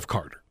protected Jeff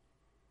Carter.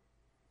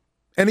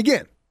 And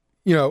again,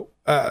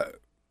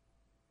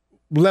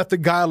 left a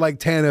guy like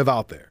Tanev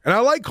out there. And I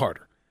like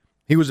Carter.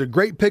 He was a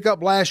great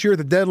pickup last year at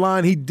the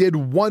deadline. He did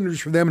wonders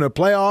for them in the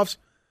playoffs.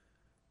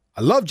 I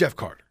love Jeff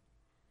Carter.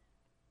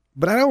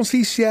 But I don't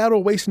see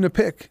Seattle wasting a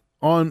pick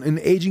on an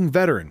aging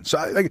veteran.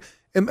 So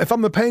if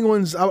I'm the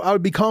Penguins, I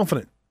would be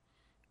confident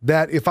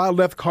that if I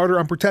left Carter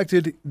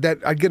unprotected, that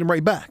I'd get him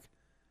right back.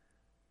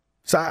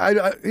 So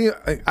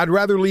I'd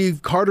rather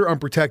leave Carter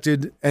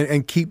unprotected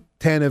and keep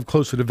Tanev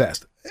close to the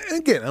vest. And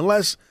again,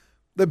 unless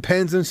the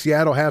Pens in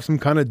Seattle have some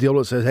kind of deal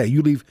that says, hey,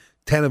 you leave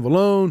Tanev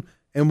alone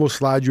and we'll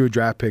slide you a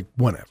draft pick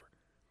whenever.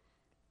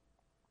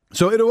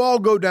 So it'll all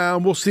go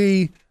down. We'll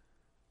see.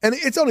 And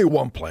it's only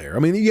one player. I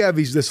mean, you have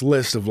this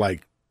list of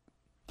like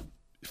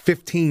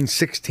 15,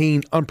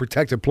 16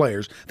 unprotected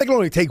players. They can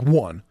only take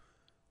one.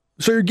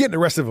 So you're getting the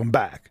rest of them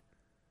back.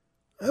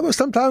 But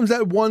sometimes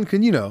that one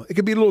can, it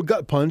could be a little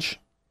gut punch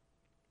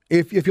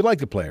if you like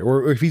the player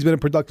or if he's been a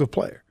productive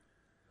player.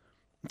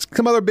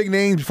 Some other big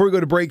names before we go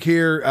to break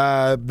here.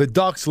 The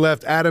Ducks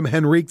left Adam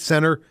Henrique,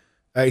 center.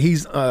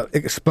 He's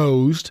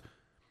exposed.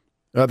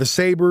 The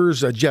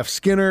Sabres, Jeff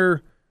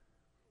Skinner.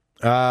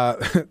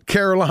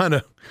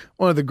 Carolina,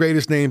 one of the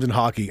greatest names in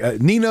hockey.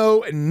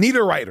 Nino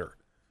Niederreiter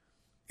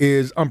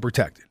is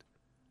unprotected.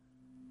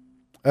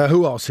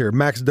 Who else here?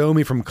 Max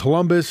Domi from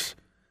Columbus.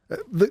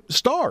 The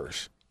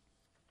Stars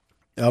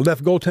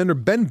left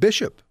goaltender Ben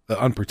Bishop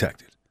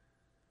unprotected.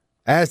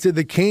 As did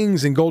the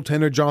Kings and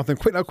goaltender Jonathan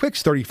Quick. Now,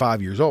 Quick's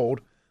 35 years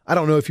old. I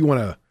don't know if you want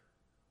to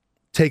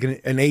take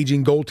an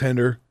aging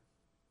goaltender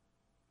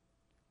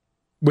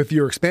with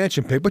your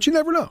expansion pick, but you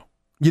never know.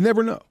 You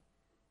never know.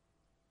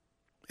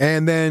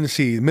 And then,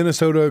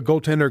 Minnesota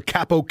goaltender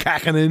Capo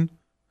Kakkonen.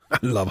 I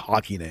love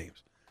hockey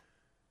names.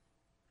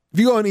 If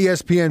you go on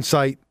ESPN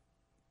site,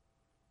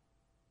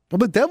 well,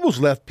 the Devils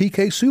left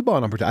PK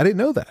Subban unprotected. I didn't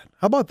know that.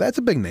 How about that? That's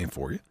a big name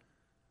for you.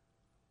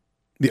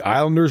 The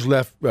Islanders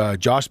left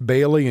Josh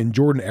Bailey and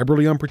Jordan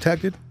Eberle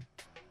unprotected.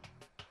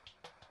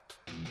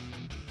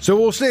 So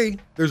we'll see.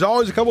 There's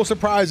always a couple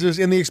surprises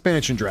in the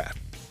expansion draft.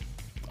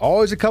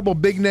 Always a couple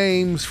big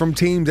names from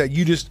teams that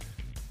you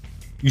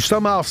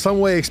somehow,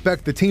 some way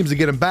expect the teams to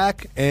get them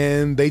back,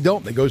 and they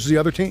don't. They go to the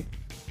other team.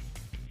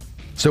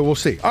 So we'll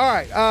see. All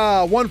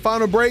right, one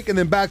final break, and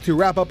then back to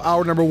wrap up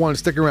hour number one.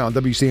 Stick around,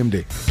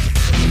 WCMD.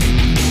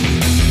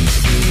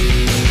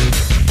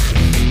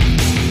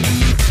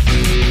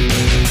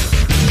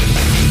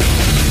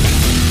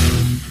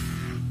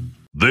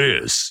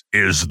 This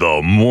is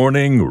the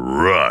Morning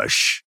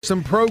Rush.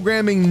 Some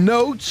programming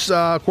notes.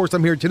 Of course,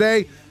 I'm here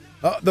today.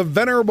 The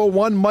venerable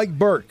one, Mike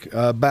Burke,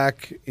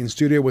 back in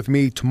studio with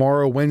me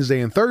tomorrow,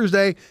 Wednesday, and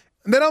Thursday.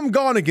 And then I'm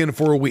gone again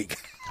for a week.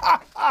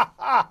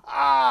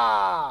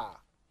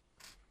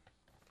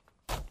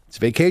 It's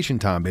vacation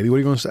time, baby. What are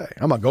you going to say?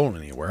 I'm not going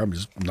anywhere. I'm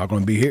not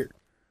going to be here.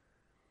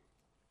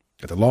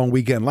 Got the long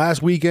weekend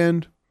last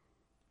weekend.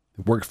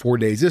 Worked 4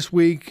 days this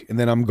week. And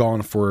then I'm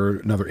gone for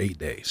another 8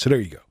 days. So there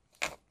you go.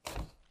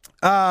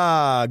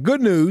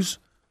 Good news.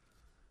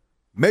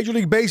 Major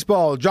League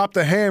Baseball dropped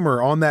a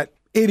hammer on that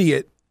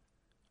idiot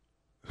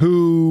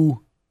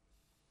who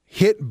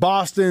hit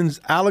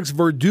Boston's Alex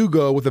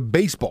Verdugo with a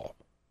baseball.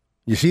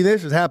 You see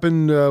this? It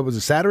happened, was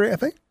it Saturday, I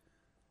think?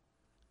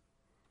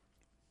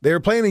 They were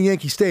playing in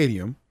Yankee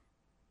Stadium,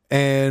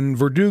 and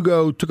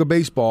Verdugo took a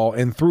baseball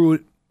and threw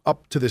it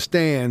up to the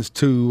stands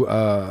to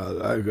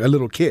a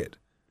little kid.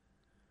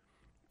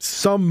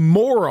 Some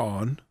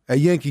moron at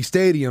Yankee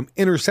Stadium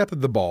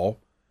intercepted the ball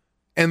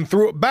and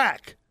threw it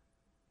back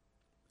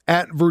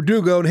at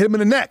Verdugo and hit him in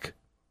the neck.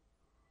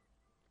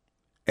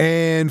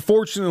 And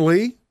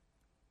thankfully,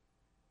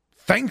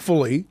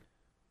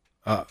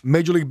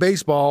 Major League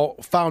Baseball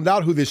found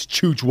out who this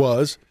chooch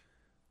was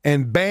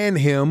and ban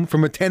him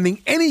from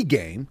attending any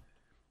game,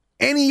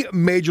 any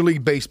Major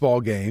League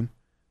Baseball game,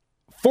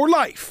 for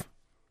life,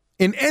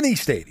 in any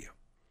stadium.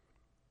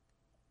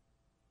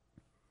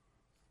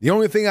 The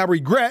only thing I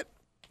regret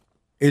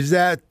is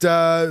that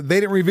they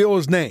didn't reveal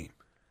his name.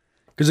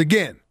 Because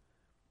again,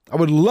 I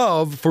would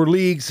love for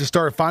leagues to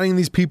start finding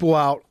these people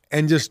out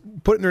and just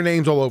putting their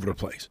names all over the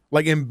place.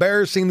 Like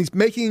embarrassing these,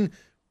 making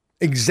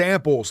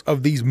examples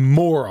of these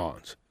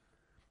morons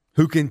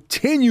who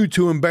continue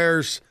to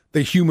embarrass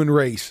the human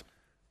race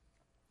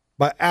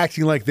by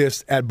acting like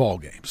this at ball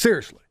games.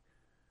 Seriously.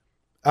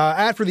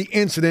 After the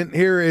incident,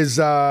 here is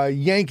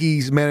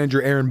Yankees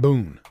manager Aaron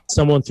Boone.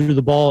 Someone threw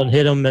the ball and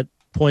hit him at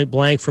point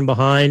blank from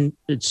behind.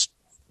 It's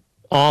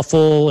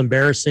awful,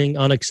 embarrassing,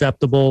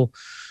 unacceptable.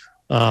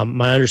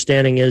 My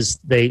understanding is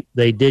they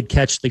did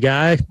catch the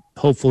guy.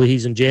 Hopefully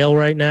he's in jail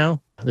right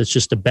now. It's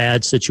just a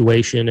bad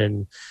situation.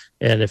 And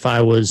if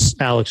I was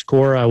Alex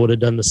Cora, I would have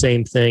done the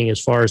same thing as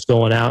far as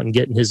going out and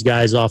getting his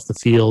guys off the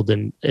field.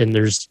 And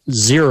there's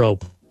zero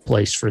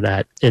place for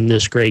that in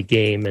this great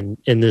game and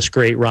in this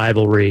great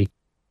rivalry.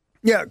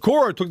 Yeah,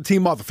 Cora took the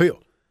team off the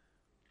field.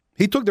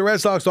 He took the Red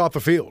Sox off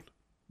the field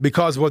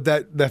because of what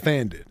that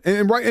fan did.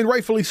 And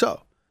rightfully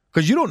so.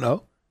 Because you don't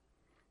know.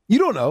 You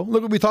don't know.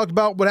 Look what we talked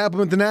about, what happened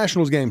with the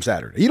Nationals game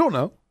Saturday. You don't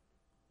know.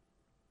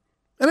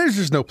 And there's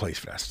just no place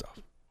for that stuff.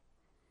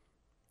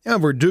 Yeah,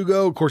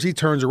 Verdugo, of course, he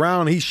turns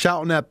around. He's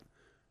shouting at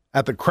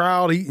the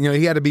crowd.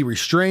 He had to be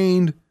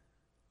restrained.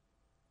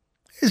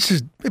 It's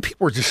just,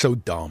 people are just so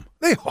dumb.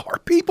 They are.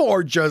 People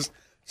are just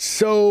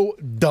so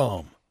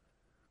dumb.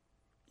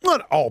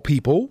 Not all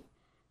people,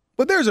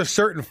 but there's a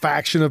certain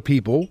faction of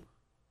people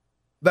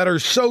that are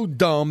so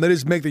dumb that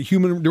it make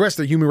the rest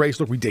of the human race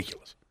look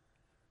ridiculous.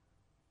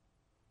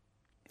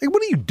 Like,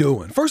 what are you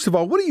doing? First of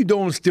all, what are you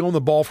doing stealing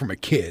the ball from a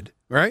kid,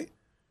 right?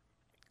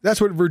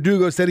 That's what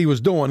Verdugo said he was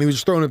doing. He was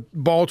just throwing a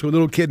ball to a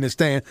little kid in the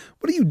stand.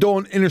 What are you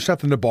doing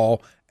intercepting the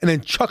ball and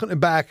then chucking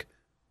it back?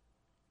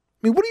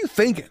 I mean, what are you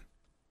thinking?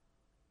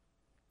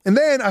 And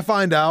then I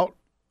find out,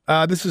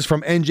 this is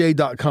from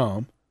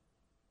NJ.com,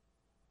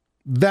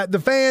 that the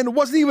fan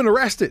wasn't even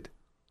arrested.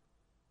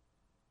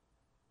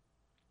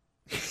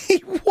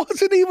 He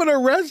wasn't even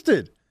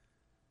arrested.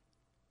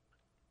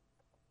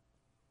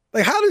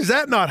 Like, how does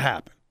that not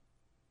happen?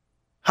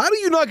 How do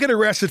you not get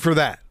arrested for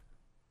that?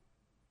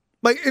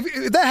 Like,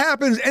 if that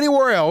happens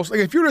anywhere else, like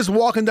if you're just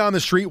walking down the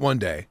street one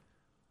day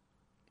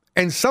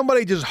and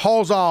somebody just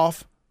hauls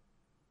off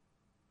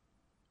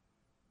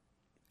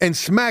and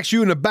smacks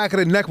you in the back of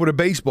the neck with a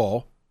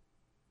baseball,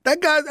 that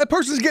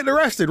person's getting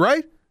arrested,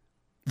 right?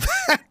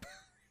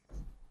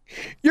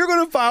 You're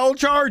going to file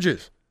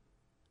charges.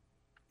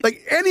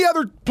 Like any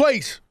other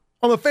place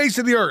on the face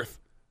of the earth.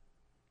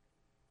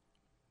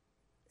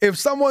 If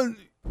someone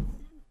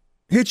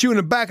hits you in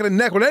the back of the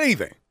neck with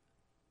anything,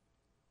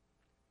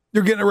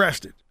 you're getting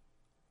arrested.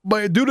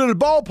 But due to the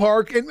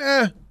ballpark,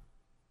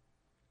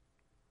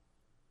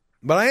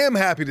 But I am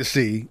happy to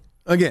see,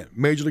 again,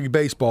 Major League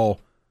Baseball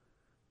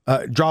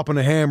dropping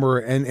a hammer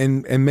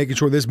and making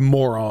sure this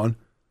moron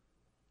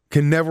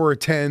can never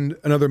attend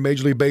another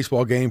Major League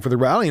Baseball game for the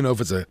I don't even know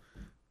if it's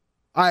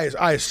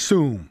I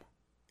assume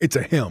it's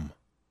a him.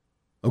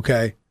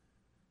 Okay?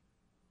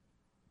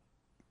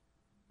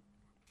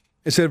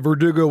 It said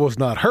Verdugo was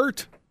not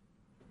hurt,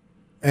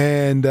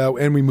 and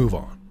we move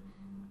on.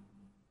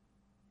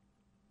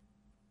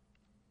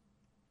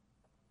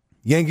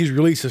 Yankees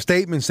released a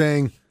statement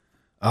saying,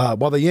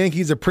 while the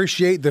Yankees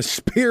appreciate the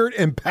spirit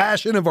and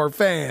passion of our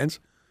fans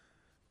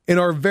in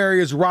our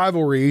various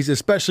rivalries,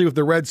 especially with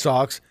the Red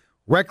Sox,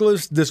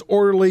 reckless,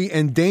 disorderly,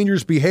 and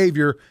dangerous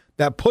behavior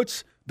that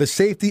puts the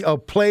safety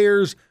of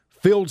players,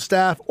 field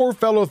staff, or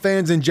fellow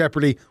fans in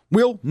jeopardy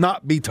will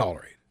not be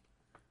tolerated.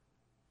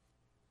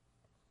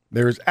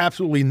 There is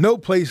absolutely no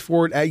place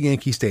for it at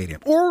Yankee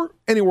Stadium or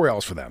anywhere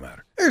else for that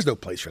matter. There's no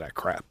place for that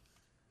crap.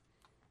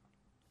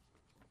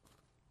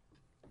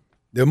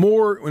 The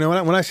more,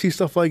 when I see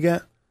stuff like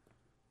that,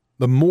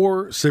 the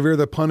more severe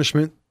the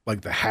punishment, like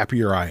the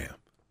happier I am.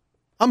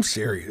 I'm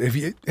serious.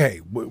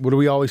 What do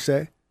we always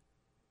say?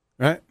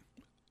 Right?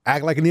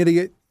 Act like an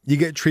idiot, you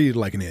get treated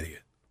like an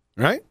idiot.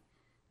 Right?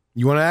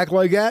 You want to act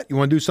like that? You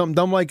want to do something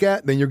dumb like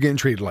that? Then you're getting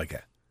treated like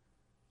that.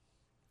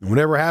 And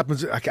whatever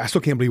happens, I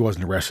still can't believe he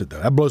wasn't arrested, though.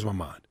 That blows my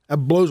mind. That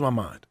blows my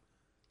mind.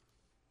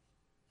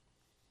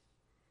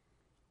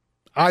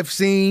 I've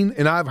seen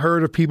and I've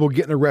heard of people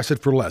getting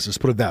arrested for less. Let's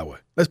put it that way.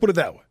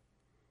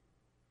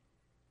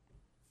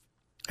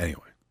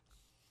 Anyway.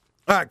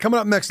 All right, coming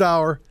up next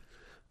hour,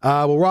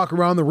 we'll rock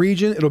around the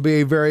region. It'll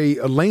be a very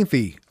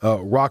lengthy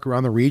rock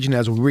around the region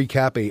as we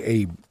recap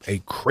a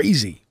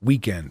crazy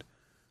weekend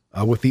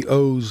with the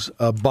O's,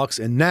 Bucks,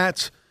 and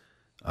Nats.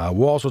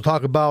 We'll also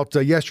talk about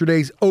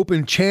yesterday's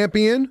Open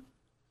champion,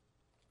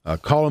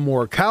 Colin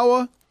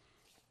Morikawa.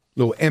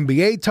 Little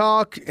NBA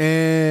talk,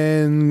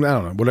 and I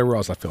don't know, whatever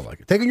else I feel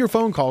like. Taking your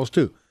phone calls,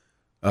 too.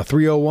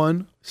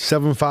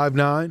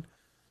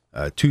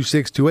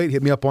 301-759-2628.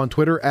 Hit me up on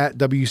Twitter at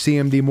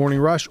WCMD Morning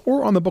Rush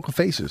or on the Book of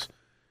Faces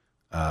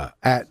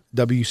at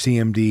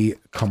WCMD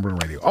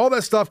Cumberland Radio. All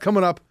that stuff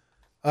coming up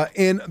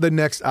in the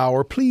next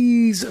hour.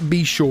 Please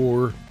be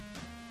sure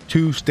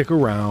to stick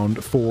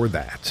around for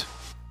that.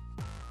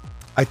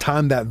 I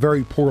timed that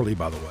very poorly,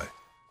 by the way.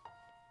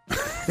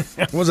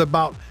 I was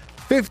about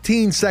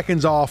 15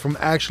 seconds off from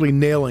actually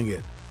nailing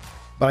it,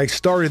 but I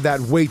started that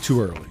way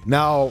too early.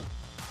 Now,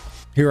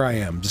 here I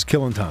am, just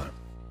killing time.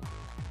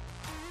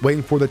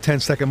 Waiting for the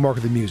 10-second mark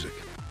of the music.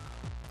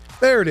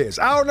 There it is.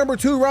 Hour number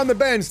 2, Round the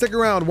Bend. Stick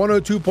around.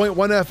 102.1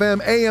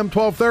 FM, AM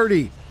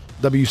 1230,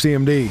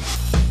 WCMD.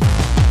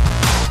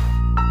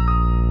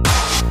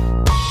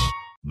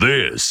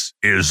 This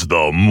is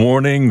the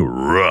Morning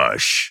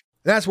Rush.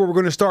 That's where we're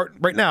going to start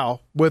right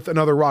now with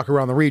another rock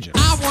around the region.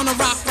 I want to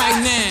rock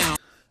right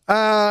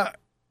now.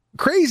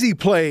 Crazy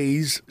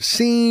plays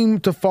seem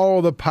to follow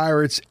the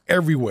Pirates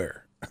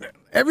everywhere.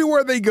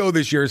 Everywhere they go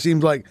this year, it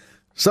seems like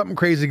something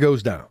crazy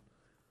goes down.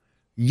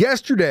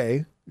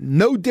 Yesterday,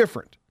 no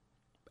different,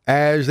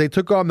 as they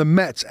took on the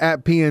Mets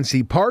at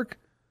PNC Park.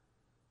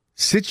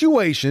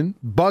 Situation,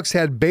 Bucks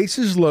had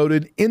bases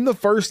loaded in the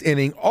first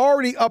inning,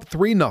 already up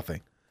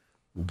 3-0.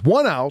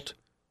 1 out,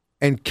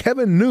 and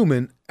Kevin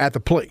Newman at the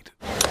plate.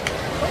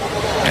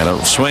 And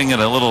a swing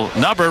and a little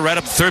number right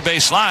up the third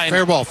base line.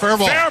 Fair ball. Fair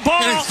ball. And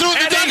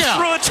he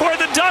threw it toward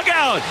the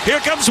dugout. Here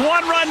comes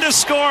one run to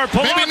score.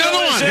 Maybe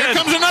another one. Here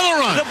comes another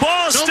run. The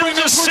ball's still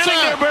just sitting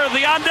there,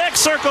 barely on deck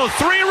circle.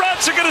 3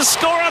 runs are going to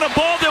score on a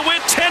ball that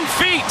went 10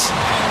 feet.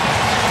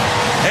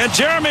 And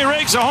Jeremy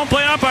Riggs, the home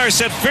plate umpire,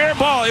 said fair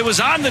ball. It was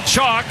on the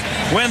chalk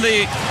when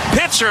the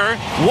pitcher,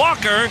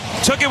 Walker,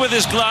 took it with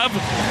his glove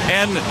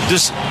and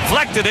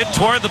deflected it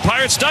toward the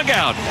Pirates'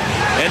 dugout.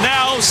 And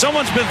now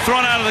someone's been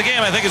thrown out of the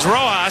game. I think it's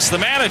Rojas, the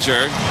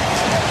manager.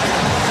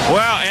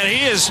 Well, and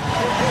he is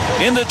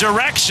in the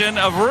direction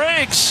of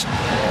Riggs.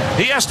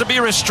 He has to be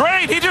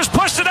restrained. He just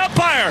pushed an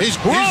umpire.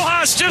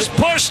 Rojas just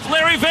pushed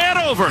Larry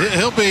Vanover.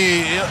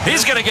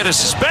 He's going to get a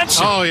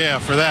suspension. Oh, yeah,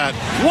 for that.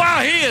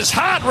 Wow, he is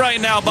hot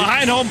right now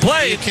behind home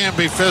plate. You can't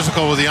be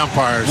physical with the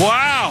umpires.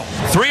 Wow.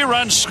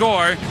 3-run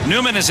score.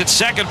 Newman is at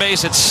second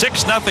base at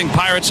 6-0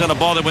 Pirates on a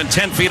ball that went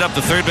 10 feet up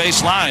the third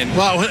base line.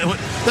 Wow,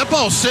 that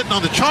ball's sitting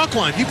on the chalk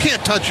line. You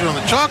can't touch it on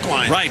the chalk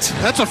line. Right.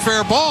 That's a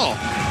fair ball.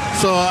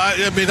 So, I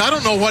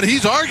don't know what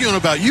he's arguing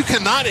about. You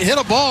cannot hit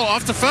a ball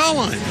off the foul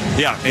line.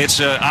 Yeah,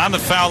 it's on the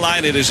foul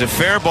line. It is a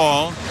fair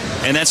ball,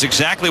 and that's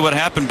exactly what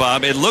happened,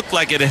 Bob. It looked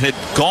like it had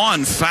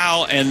gone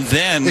foul and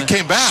then it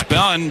came back.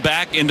 Spun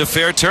back into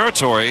fair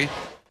territory.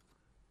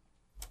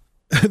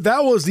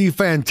 That was the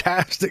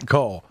fantastic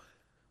call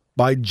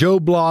by Joe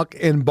Block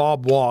and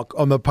Bob Walk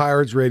on the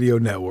Pirates Radio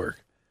Network.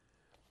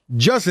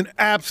 Just an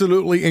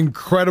absolutely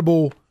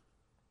incredible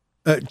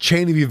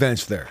chain of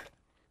events there.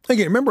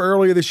 Again, remember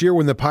earlier this year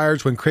when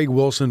Craig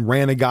Wilson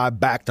ran a guy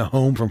back to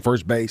home from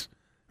first base?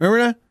 Remember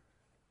that?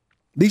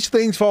 These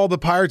things follow the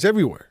Pirates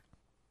everywhere.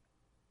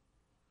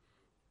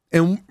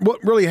 And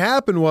what really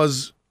happened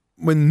was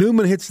when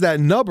Newman hits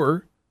that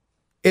number,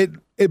 it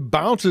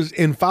bounces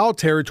in foul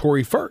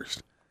territory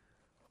first.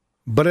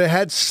 But it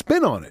had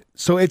spin on it.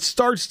 So it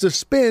starts to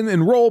spin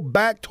and roll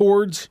back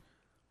towards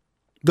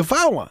the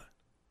foul line.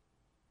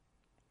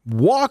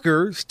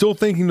 Walker, still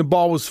thinking the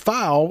ball was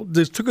foul,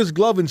 just took his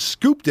glove and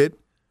scooped it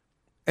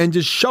and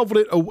just shoveled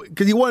it away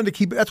because he wanted to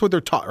keep it. That's what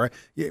they're taught, right?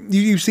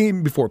 You've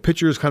seen before.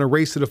 Pitchers kind of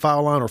race to the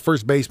foul line, or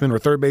first baseman or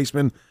third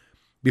baseman.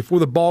 Before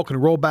the ball can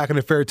roll back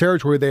into fair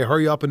territory, they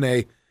hurry up and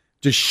they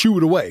just shoo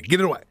it away, get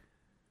it away.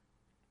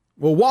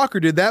 Well, Walker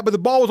did that, but the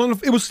ball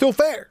it was still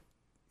fair.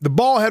 The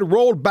ball had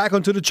rolled back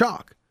onto the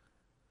chalk.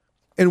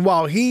 And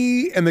while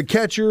he and the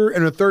catcher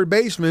and the third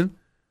baseman,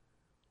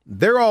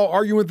 they're all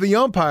arguing with the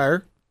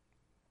umpire,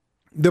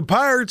 the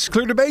Pirates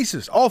cleared the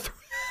bases. All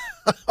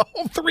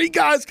 3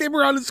 guys came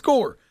around and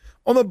scored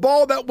on the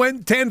ball that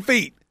went 10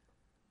 feet.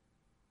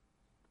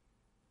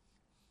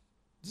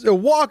 So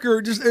Walker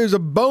it was a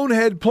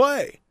bonehead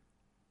play.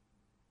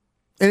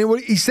 And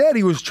what he said,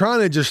 he was trying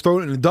to just throw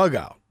it in the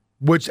dugout,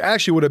 which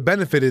actually would have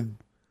benefited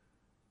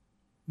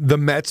the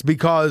Mets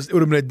because it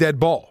would have been a dead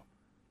ball.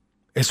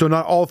 And so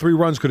not all 3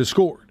 runs could have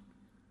scored.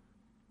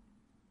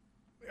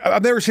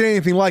 I've never seen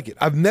anything like it.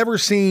 I've never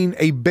seen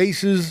a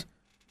bases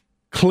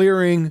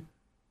clearing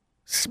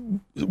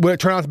what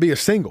turned out to be a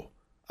single.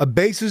 A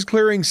bases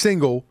clearing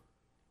single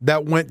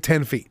that went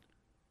 10 feet.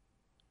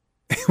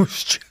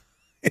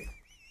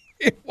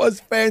 It was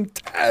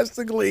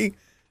fantastically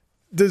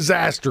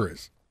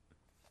disastrous.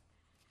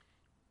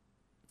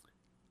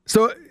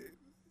 So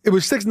it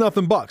was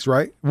 6-0 Bucks,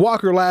 right?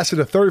 Walker lasted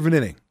a third of an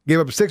inning, gave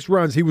up 6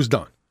 runs, he was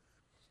done.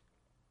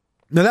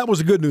 Now that was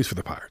the good news for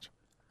the Pirates.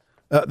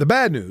 The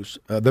bad news,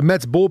 the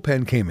Mets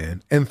bullpen came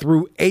in and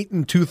threw 8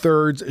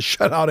 2/3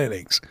 shutout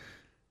innings,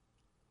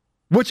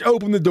 which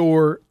opened the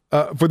door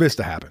for this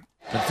to happen.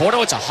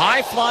 Conforto, it's a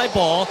high fly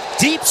ball,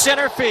 deep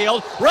center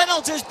field.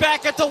 Reynolds is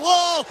back at the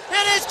wall,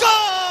 and it's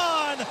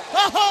gone!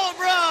 A home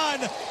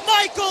run!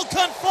 Michael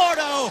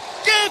Conforto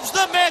gives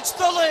the Mets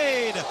the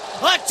lead.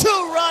 A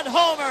 2-run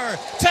homer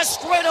to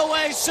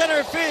straightaway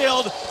center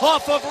field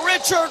off of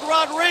Richard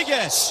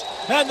Rodriguez.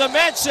 And the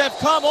Mets have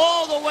come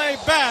all the way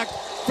back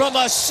from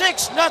a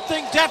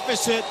 6-0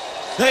 deficit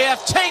They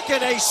have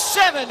taken a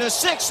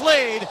 7-6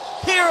 lead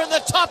here in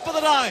the top of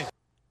the ninth.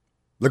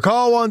 The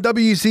call on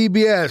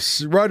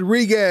WCBS.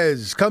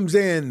 Rodriguez comes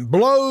in,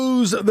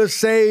 blows the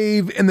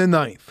save in the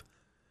ninth.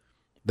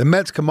 The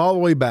Mets come all the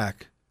way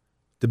back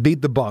to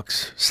beat the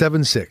Bucks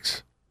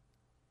 7-6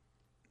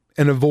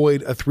 and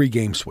avoid a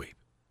 3-game sweep.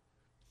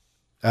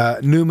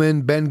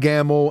 Newman, Ben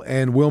Gamel,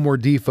 and Wilmer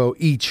Defoe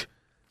each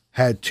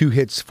had 2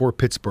 hits for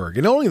Pittsburgh.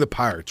 And only the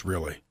Pirates,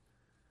 really,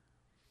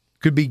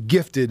 could be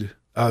gifted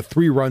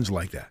 3 runs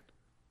like that.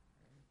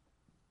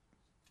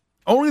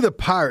 Only the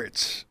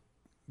Pirates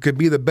could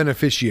be the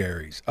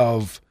beneficiaries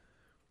of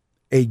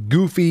a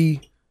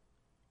goofy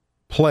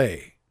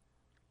play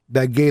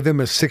that gave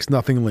them a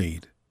 6-0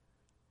 lead.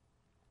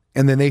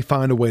 And then they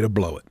find a way to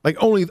blow it. Like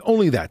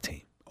only that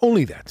team.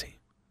 Only that team.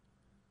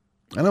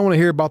 I don't want to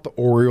hear about the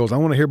Orioles. I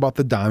want to hear about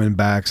the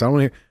Diamondbacks.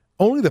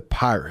 Only the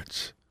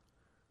Pirates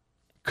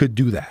could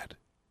do that.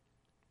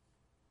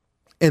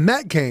 And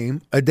that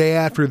came a day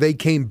after they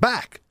came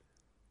back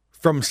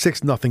from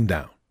 6-0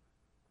 down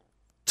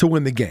to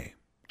win the game.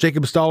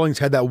 Jacob Stallings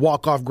had that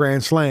walk-off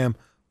grand slam,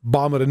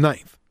 bomb of the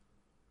ninth.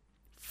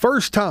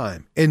 First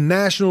time in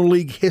National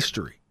League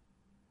history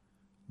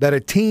that a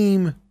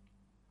team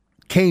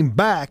came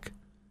back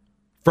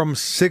from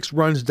 6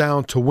 runs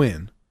down to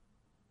win,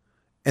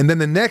 and then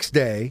the next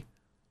day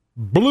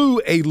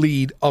blew a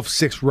lead of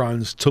 6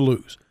 runs to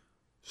lose.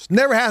 It's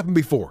never happened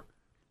before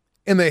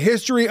in the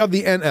history of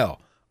the NL.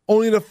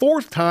 Only the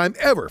 4th time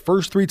ever.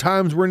 First 3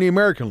 times were in the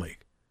American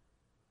League.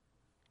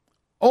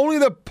 Only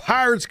the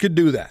Pirates could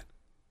do that.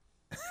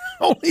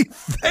 Only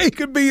they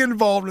could be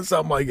involved in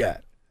something like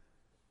that.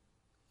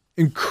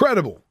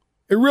 Incredible.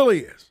 It really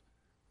is.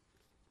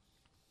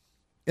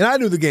 And I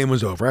knew the game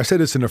was over. I said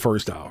this in the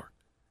first hour.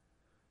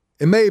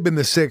 It may have been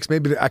the 6th,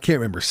 maybe, I can't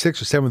remember,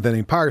 6th or 7th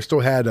inning. Pirates still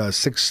had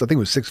 6, I think it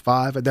was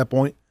 6-5 at that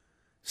point.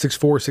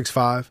 6-4,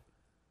 6-5.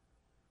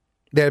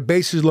 They had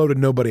bases loaded,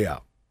 nobody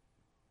out.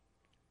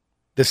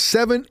 The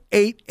 7,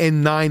 8,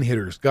 and 9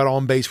 hitters got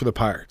on base for the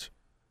Pirates.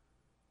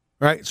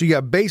 All right, so you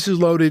got bases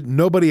loaded,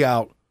 nobody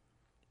out.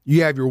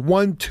 You have your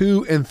 1,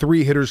 2, and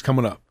 3 hitters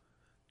coming up.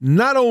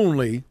 Not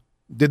only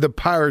did the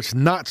Pirates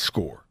not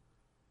score,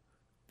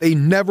 they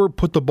never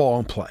put the ball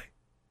in play.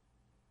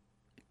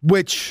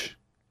 Which,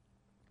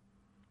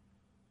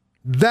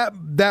 that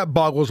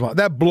boggles my,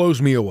 that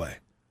blows me away.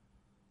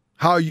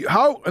 How,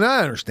 and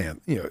I understand,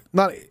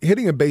 not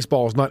hitting a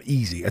baseball is not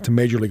easy at the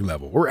major league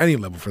level, or any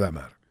level for that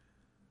matter.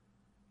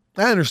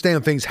 I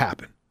understand things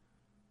happen.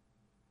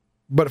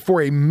 But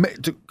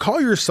to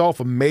call yourself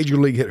a major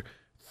league hitter,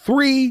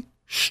 3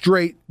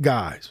 straight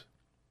guys,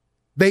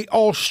 they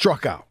all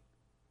struck out.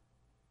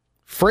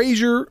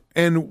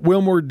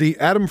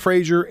 Adam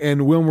Frazier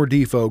and Wilmer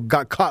Defoe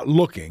got caught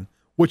looking,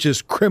 which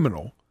is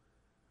criminal.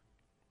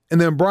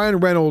 And then Brian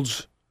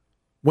Reynolds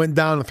went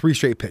down to 3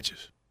 straight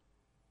pitches.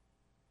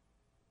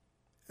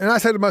 And I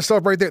said to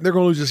myself right there, they're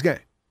going to lose this game.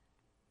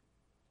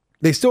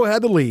 They still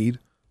had the lead,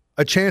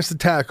 a chance to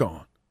tack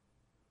on.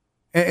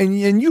 And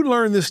you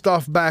learn this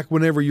stuff back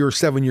whenever you're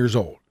 7 years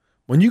old.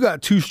 When you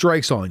got 2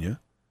 strikes on you,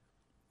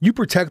 you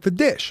protect the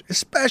dish,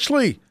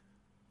 especially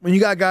when you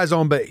got guys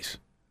on base.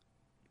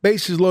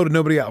 Bases loaded,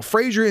 nobody out.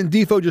 Frazier and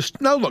Defoe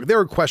they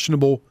were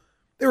questionable.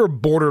 They were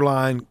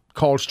borderline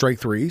called strike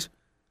 3s.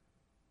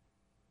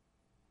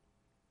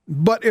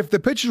 But if the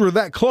pitches were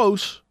that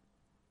close,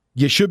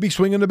 you should be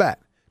swinging the bat.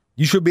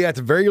 You should be at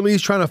the very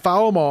least trying to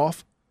foul them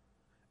off.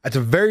 At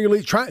the very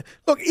least,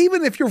 look,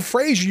 even if you're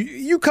Frazier,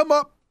 you come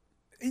up,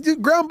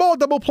 ground ball,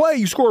 double play,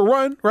 you score a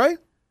run, right?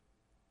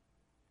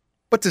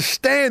 But to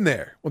stand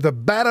there with a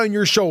bat on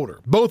your shoulder,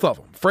 both of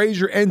them,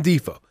 Frazier and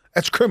Defoe,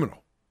 that's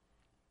criminal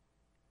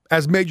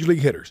as major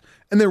league hitters.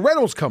 And then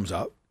Reynolds comes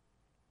up,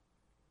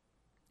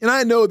 and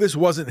I know this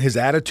wasn't his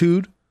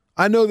attitude.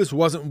 I know this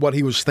wasn't what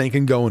he was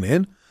thinking going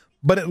in,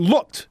 but it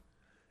looked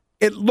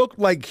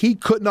like he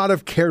could not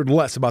have cared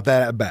less about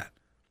that at bat.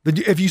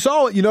 If you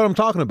saw it, you know what I'm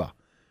talking about.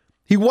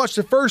 He watched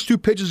the first 2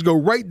 pitches go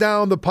right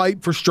down the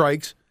pipe for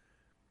strikes.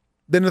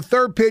 Then the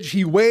 3rd pitch,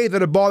 he waved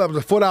at a ball that was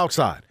a foot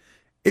outside.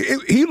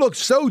 He looked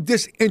so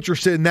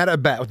disinterested in that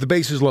at bat with the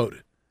bases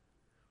loaded.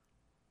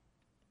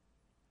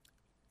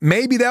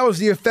 Maybe that was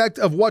the effect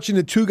of watching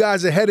the 2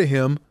 guys ahead of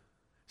him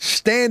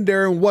stand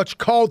there and watch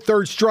called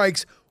 3rd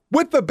strikes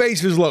with the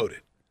bases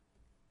loaded.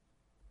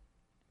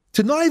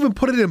 To not even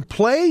put it in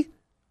play?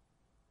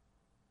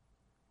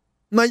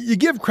 Now, you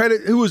give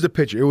credit, who was the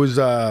pitcher? It was,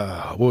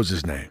 what was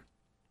his name?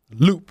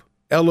 Loop,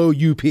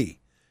 L-O-U-P.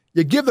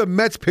 You give the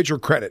Mets pitcher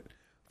credit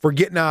for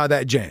getting out of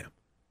that jam.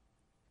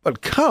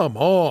 But come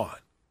on.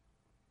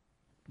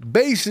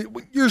 Bases,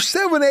 your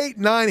 7, 8,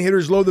 9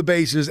 hitters load the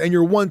bases, and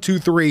your 1, 2,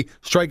 3,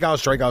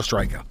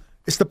 strikeout.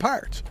 It's the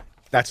Pirates.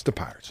 That's the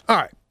Pirates. All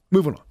right,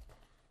 moving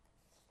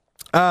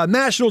on.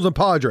 Nationals and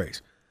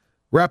Padres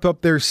wrap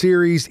up their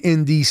series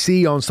in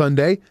D.C. on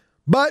Sunday,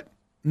 but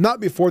not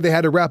before they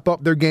had to wrap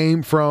up their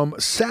game from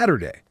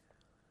Saturday.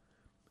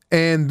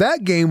 And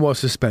that game was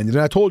suspended.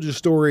 And I told you a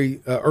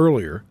story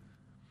earlier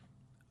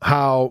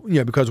how,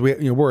 because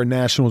we're a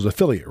Nationals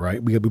affiliate,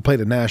 right? We play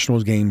the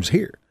Nationals games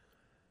here.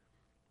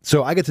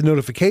 So I get the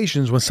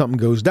notifications when something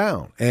goes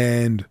down,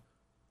 and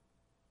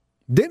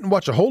didn't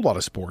watch a whole lot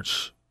of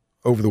sports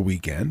over the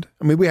weekend.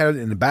 I mean, we had it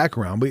in the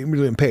background, but we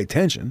really didn't pay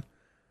attention.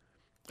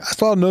 I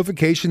saw a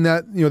notification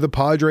that, the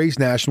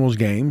Padres-Nationals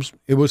games,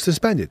 it was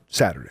suspended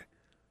Saturday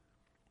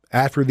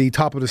after the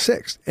top of the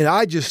sixth. And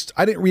I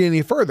didn't read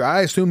any further.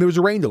 I assumed there was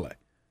a rain delay.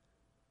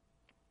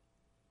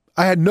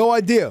 I had no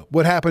idea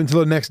what happened until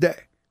the next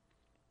day.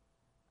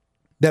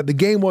 That the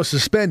game was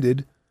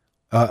suspended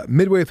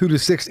midway through the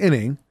sixth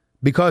inning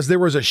because there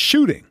was a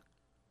shooting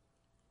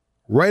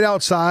right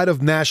outside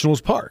of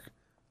Nationals Park,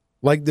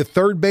 like the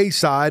third base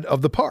side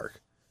of the park.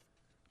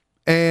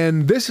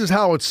 And this is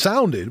how it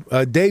sounded.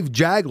 Dave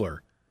Jagler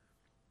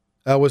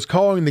was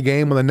calling the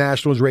game on the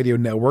Nationals radio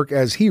network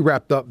as he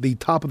wrapped up the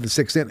top of the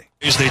sixth inning.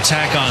 As they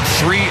tack on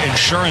 3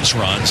 insurance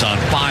runs on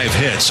 5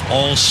 hits,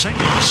 all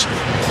singles.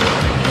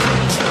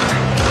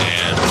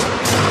 And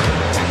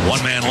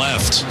 1 man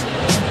left.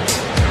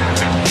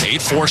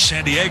 8-4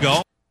 San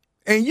Diego.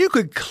 And you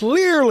could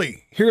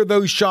clearly hear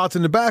those shots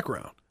in the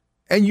background.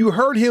 And you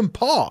heard him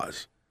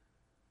pause.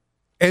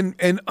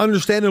 And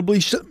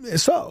understandably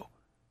so.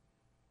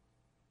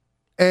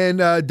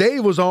 And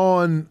Dave was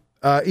on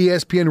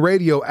ESPN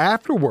radio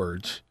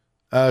afterwards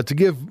to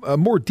give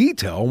more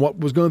detail on what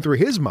was going through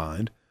his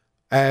mind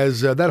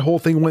as that whole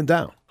thing went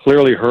down.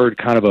 Clearly heard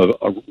kind of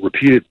a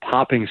repeated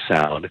popping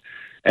sound.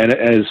 And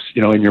as,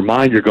 in your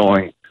mind, you're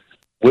going,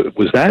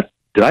 was that,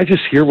 did I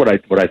just hear what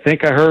I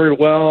think I heard?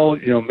 Well,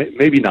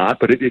 maybe not,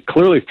 but it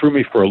clearly threw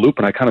me for a loop,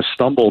 and I kind of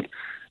stumbled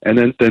and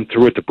then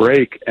threw it to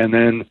break. And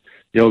then,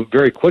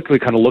 very quickly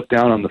kind of looked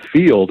down on the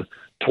field,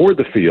 toward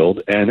the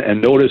field,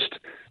 and noticed,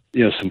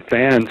 some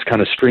fans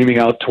kind of streaming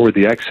out toward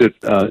the exit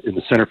in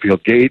the center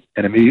field gate,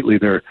 and immediately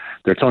they're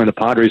telling the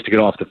Padres to get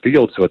off the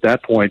field. So at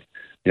that point,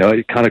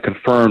 it kind of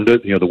confirmed,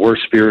 the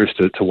worst fears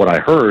to what I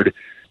heard.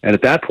 And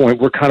at that point,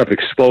 we're kind of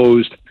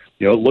exposed,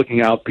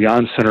 looking out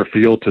beyond center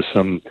field to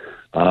some,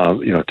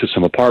 to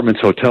some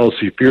apartments, hotels.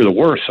 So you fear the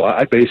worst. So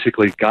I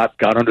basically got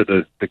under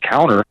the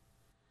counter.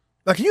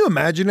 Now, can you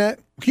imagine that?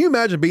 Can you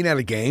imagine being at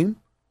a game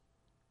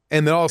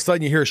and then all of a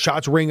sudden you hear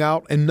shots ring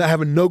out and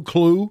having no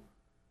clue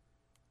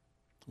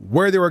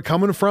where they were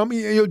coming from?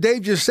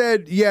 Dave just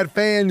said you had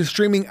fans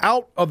streaming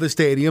out of the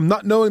stadium,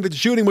 not knowing that the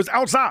shooting was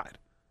outside.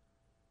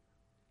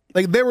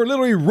 Like, they were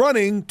literally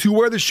running to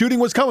where the shooting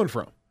was coming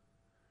from.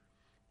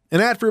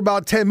 And after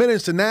about 10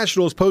 minutes, the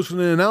Nationals posted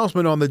an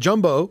announcement on the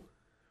Jumbo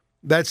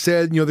that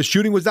said, the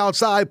shooting was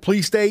outside,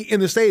 please stay in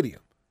the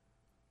stadium.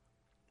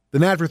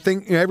 Then after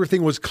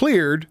everything was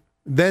cleared,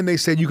 then they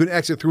said you could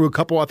exit through a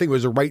couple, I think it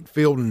was a right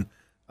field and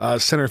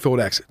center field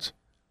exits.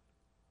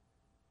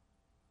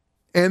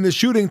 And the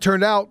shooting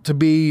turned out to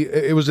be,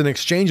 it was an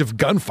exchange of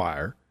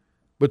gunfire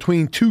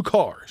between 2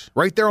 cars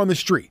right there on the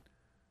street.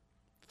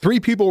 3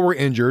 people were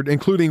injured,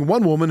 including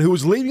one woman who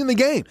was leaving the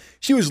game.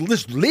 She was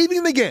just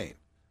leaving the game,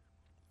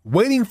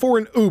 waiting for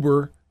an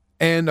Uber,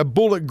 and a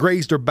bullet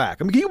grazed her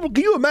back. I mean,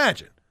 can you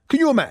imagine? Can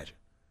you imagine?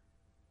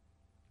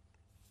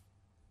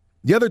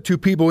 The other 2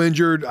 people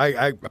injured,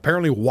 I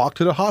apparently walked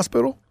to the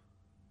hospital.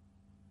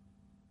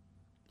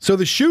 So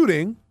the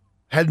shooting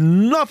had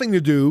nothing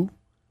to do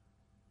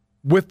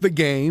with the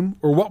game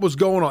or what was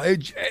going on.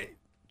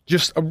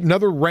 Just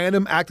another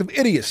random act of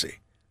idiocy.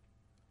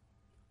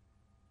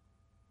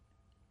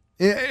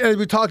 As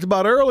we talked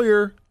about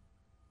earlier,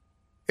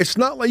 it's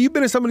not like you've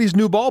been in some of these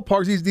new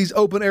ballparks, these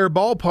open air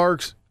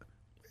ballparks.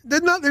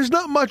 There's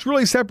not much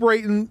really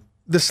separating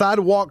the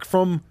sidewalk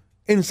from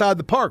inside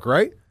the park,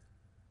 right?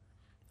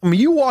 I mean,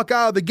 you walk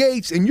out of the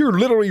gates and you're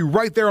literally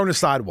right there on the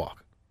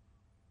sidewalk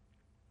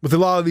with a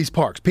lot of these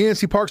parks.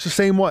 PNC Park's the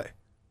same way.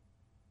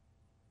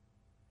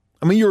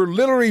 I mean, you're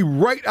literally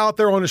right out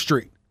there on the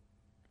street.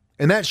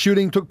 And that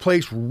shooting took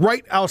place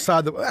right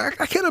outside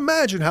I can't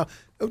imagine how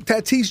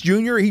Tatis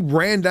Jr., he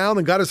ran down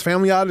and got his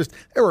family out.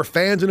 There were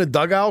fans in the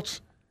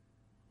dugouts.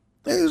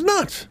 It was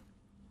nuts.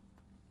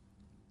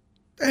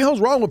 What the hell's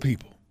wrong with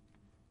people?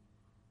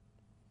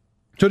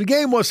 So the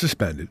game was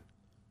suspended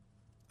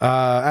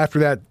after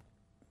that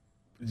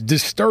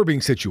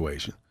disturbing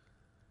situation.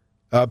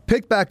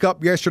 Picked back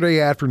up yesterday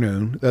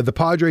afternoon. The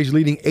Padres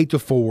leading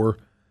 8-4,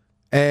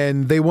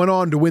 and they went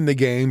on to win the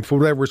game for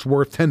whatever it's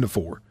worth,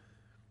 10-4.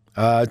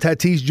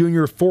 Tatis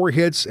Jr., 4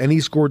 hits, and he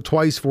scored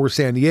twice for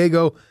San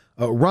Diego.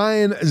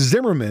 Ryan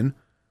Zimmerman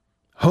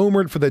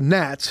homered for the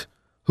Nats,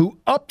 who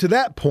up to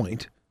that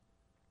point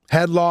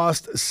had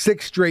lost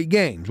 6 straight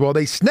games. Well,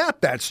 they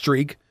snapped that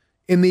streak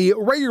in the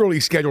regularly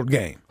scheduled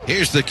game.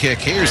 Here's the kick.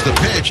 Here's the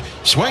pitch.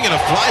 Swinging a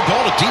fly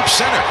ball to deep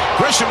center.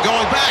 Grisham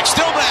going back.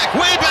 Still back.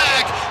 Way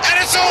back.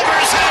 And it's over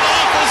his head.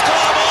 Off his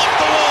glove. Off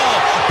the wall.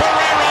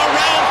 Barrera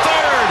around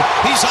third.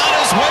 He's on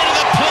his way to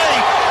the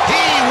plate.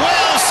 He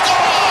will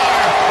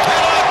score.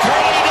 And a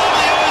Curly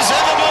W is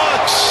in the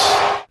books.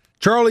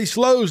 Charlie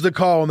slows the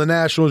call on the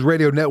Nationals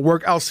radio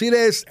network.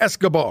 Alcides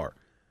Escobar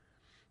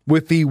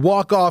with the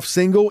walk-off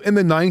single in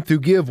the 9th to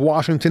give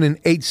Washington an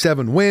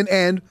 8-7 win,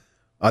 and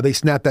they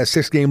snapped that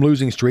 6-game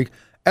losing streak.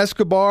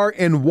 Escobar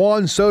and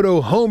Juan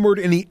Soto homered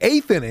in the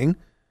 8th inning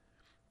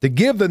to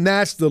give the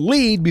Nats the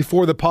lead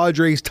before the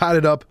Padres tied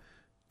it up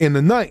in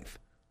the ninth.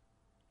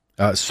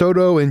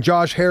 Soto and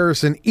Josh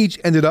Harrison each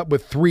ended up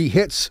with 3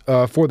 hits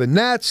for the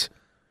Nats.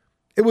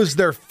 It was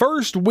their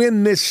first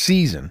win this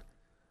season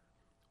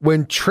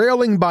when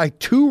trailing by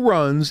 2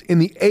 runs in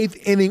the 8th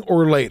inning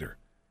or later.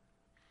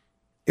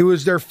 It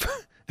was their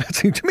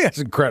to me, that's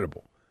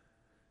incredible.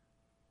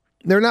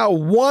 They're now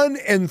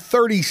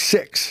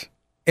 1-36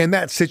 in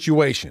that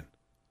situation.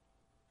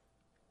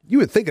 You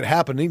would think it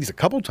happened at least a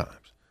couple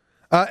times.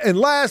 And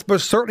last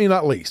but certainly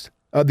not least,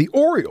 the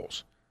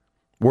Orioles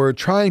were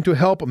trying to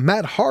help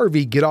Matt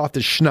Harvey get off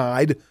the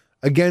schneid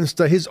against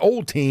his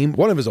old team,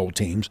 one of his old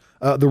teams,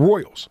 the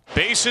Royals.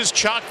 Bases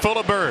chock full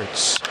of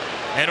birds.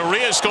 And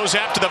Arias goes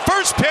after the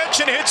first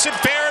pitch and hits it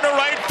fair into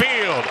right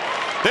field.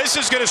 This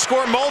is going to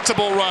score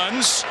multiple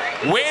runs.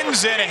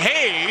 Wins and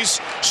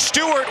Hayes.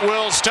 Stewart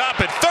will stop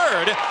at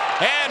third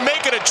and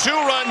make it a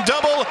 2-run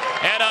double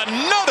and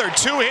another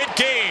 2-hit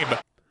game.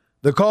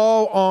 The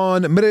call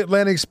on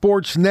Mid-Atlantic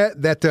Sports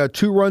Net that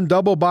 2-run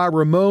double by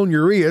Ramon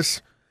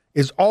Urias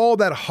is all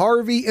that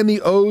Harvey and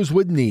the O's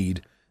would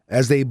need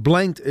as they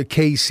blanked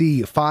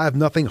KC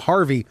 5-0.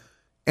 Harvey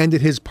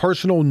ended his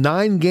personal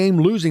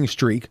 9-game losing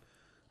streak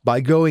by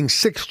going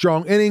 6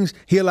 strong innings.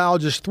 He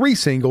allowed just 3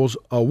 singles,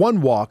 1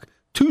 walk,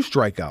 2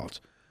 strikeouts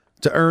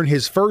to earn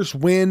his first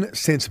win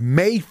since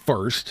May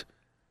 1st.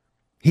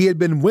 He had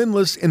been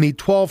winless in the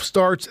 12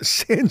 starts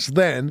since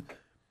then.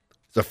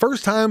 It's the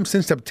first time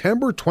since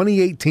September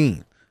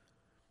 2018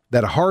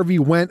 that Harvey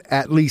went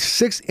at least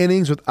 6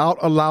 innings without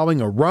allowing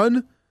a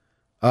run.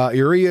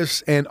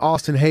 Urias and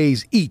Austin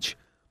Hayes each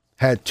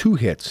had 2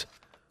 hits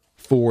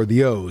for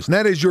the O's. And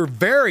that is your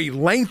very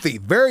lengthy,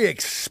 very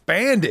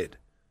expanded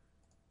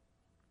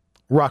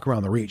rock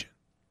around the region.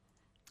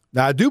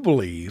 Now, I do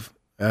believe,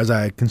 as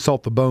I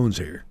consult the bones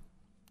here,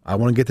 I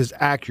want to get this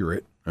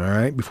accurate, all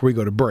right, before we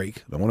go to break.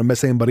 I don't want to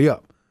mess anybody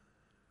up.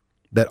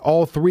 That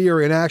all 3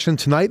 are in action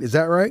tonight, is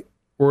that right?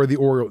 Or the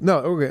Orioles? No,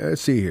 okay,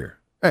 let's see here.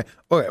 Okay,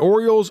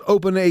 Orioles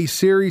open a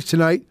series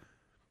tonight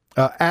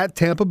at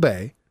Tampa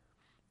Bay.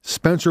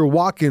 Spencer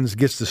Watkins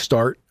gets the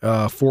start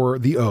for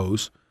the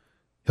O's.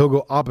 He'll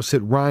go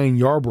opposite Ryan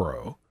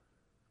Yarbrough.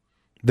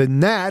 The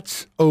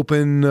Nats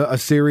open a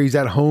series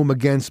at home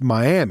against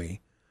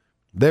Miami.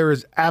 There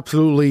is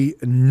absolutely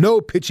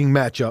no pitching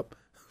matchup.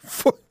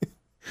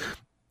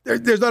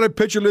 There's not a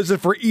pitcher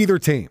listed for either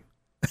team.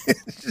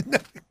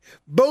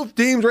 Both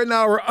teams right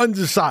now are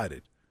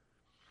undecided.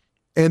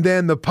 And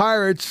then the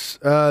Pirates,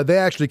 they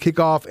actually kick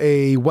off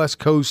a West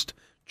Coast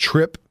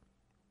trip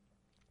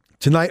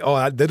tonight.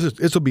 Oh,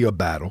 this will be a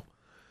battle.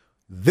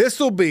 This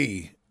will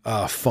be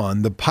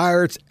fun. The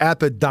Pirates at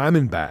the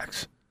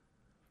Diamondbacks,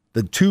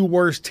 the 2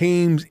 worst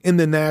teams in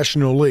the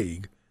National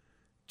League,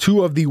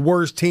 2 of the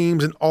worst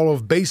teams in all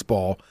of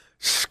baseball,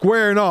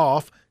 squaring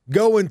off,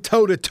 going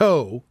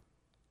toe-to-toe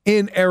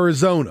in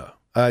Arizona.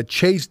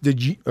 Chase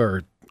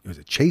DeJong, was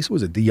it Chase?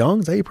 Was it DeJong?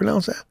 Is that how you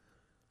pronounce that?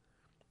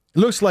 It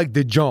looks like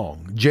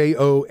DeJong,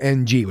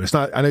 J-O-N-G, but it's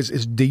not. It's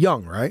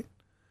DeJong, right?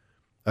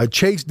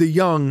 Chase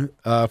DeJong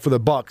for the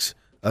Bucks,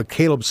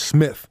 Caleb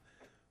Smith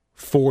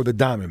for the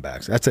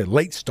Diamondbacks. That's a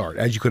late start,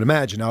 as you could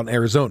imagine, out in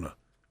Arizona.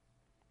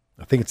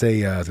 I think it's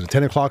a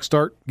 10 o'clock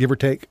start, give or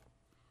take.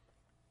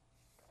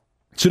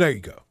 So there you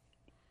go.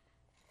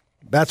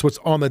 That's what's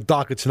on the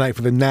docket tonight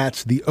for the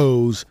Nats, the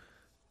O's,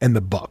 and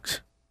the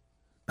Bucks.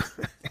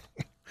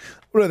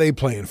 What are they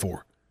playing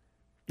for?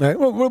 All right,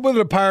 what are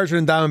the Pirates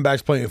and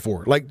Diamondbacks playing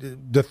for? Like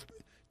the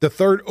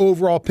 3rd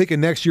overall pick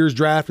in next year's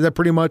draft? Is that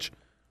pretty much?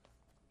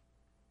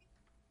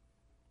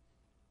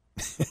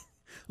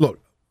 Look,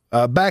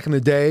 back in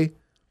the day,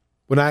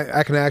 when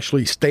I can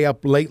actually stay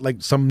up late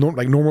like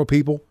normal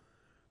people,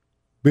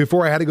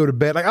 before I had to go to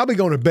bed, like I'll be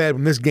going to bed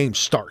when this game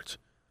starts.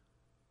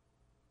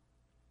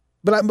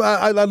 But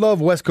I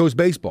love West Coast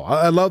baseball.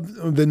 I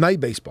love the night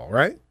baseball,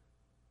 right?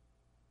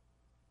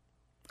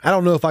 I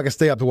don't know if I can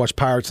stay up to watch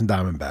Pirates and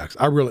Diamondbacks.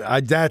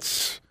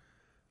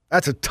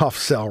 That's a tough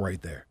sell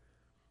right there.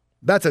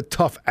 That's a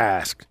tough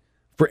ask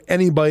for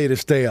anybody to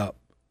stay up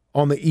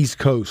on the East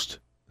Coast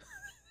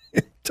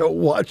to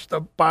watch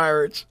the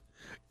Pirates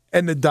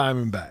and the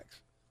Diamondbacks.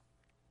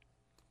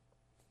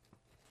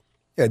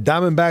 Yeah,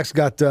 Diamondbacks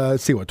got,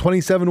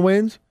 27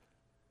 wins?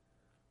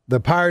 The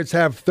Pirates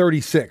have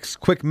 36.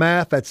 Quick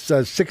math, that's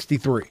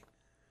 63.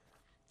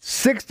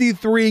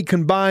 63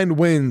 combined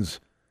wins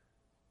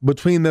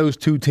between those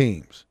 2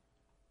 teams.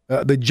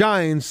 The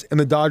Giants and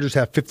the Dodgers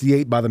have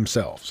 58 by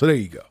themselves. So there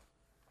you go.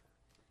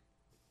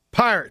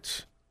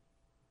 Pirates,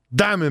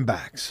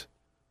 Diamondbacks,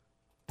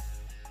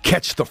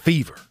 catch the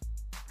fever.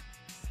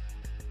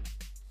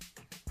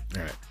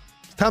 All right.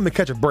 It's time to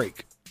catch a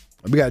break.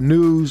 We got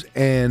news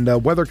and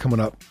weather coming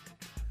up.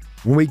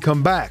 When we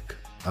come back,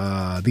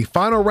 the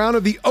final round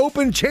of the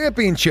Open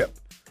Championship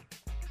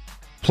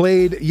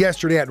played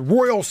yesterday at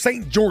Royal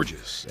St.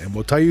 George's, and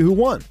we'll tell you who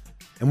won,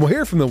 and we'll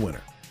hear from the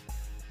winner.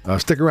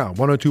 Stick around.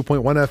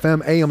 102.1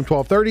 FM, AM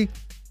 1230,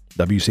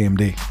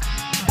 WCMD.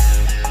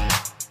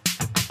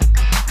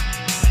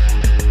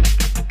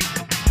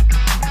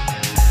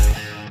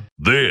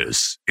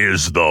 This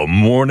is the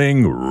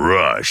Morning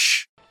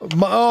Rush.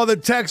 The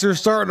texts are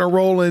starting to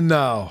roll in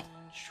now.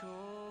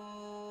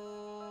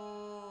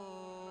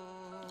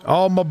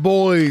 All my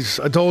boys,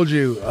 I told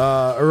you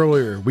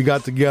earlier, we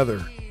got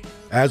together,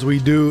 as we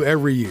do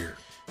every year.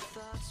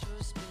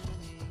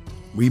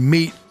 We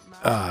meet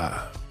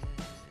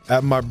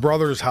at my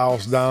brother's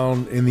house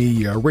down in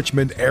the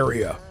Richmond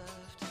area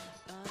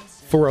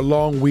for a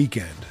long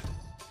weekend.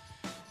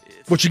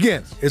 Which,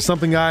 again, is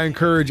something I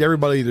encourage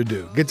everybody to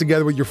do. Get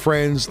together with your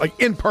friends, like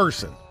in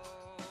person.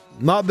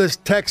 Not this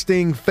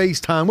texting,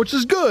 FaceTime, which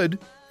is good.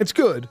 It's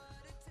good.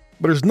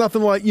 But there's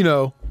nothing like,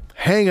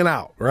 hanging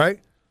out,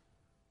 right?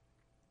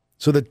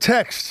 So the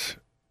texts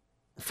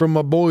from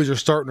my boys are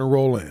starting to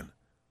roll in.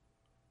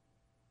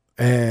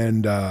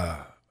 And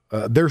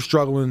they're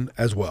struggling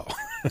as well.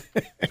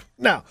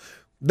 Now,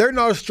 they're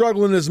not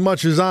struggling as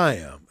much as I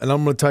am. And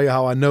I'm going to tell you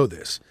how I know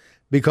this.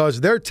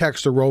 Because their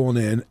texts are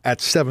rolling in at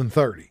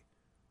 7:30.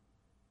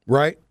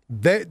 Right?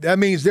 That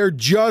means they're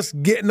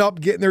just getting up,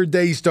 getting their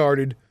day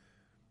started.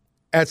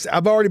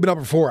 I've already been up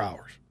for 4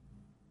 hours.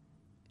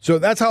 So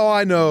that's how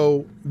I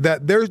know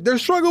that their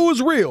struggle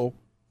is real,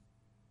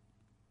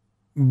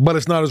 but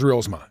it's not as real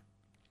as mine.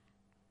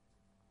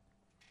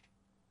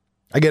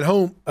 I get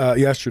home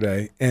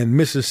yesterday, and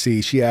Mrs.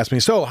 C, she asked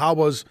me, so how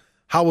was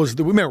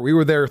remember, we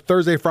were there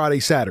Thursday, Friday,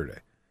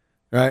 Saturday,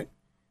 right?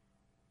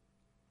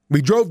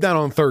 We drove down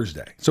on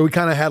Thursday. So we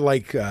kind of had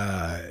like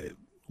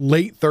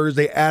late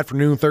Thursday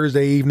afternoon,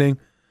 Thursday evening,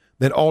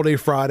 then all day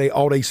Friday,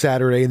 all day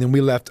Saturday, and then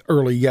we left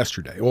early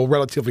yesterday. Well,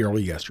 relatively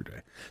early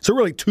yesterday. So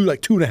really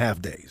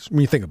 2.5 days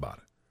when you think about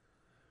it.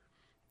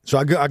 So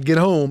I get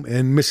home,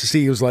 and Mrs.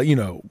 C was like,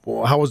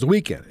 well, how was the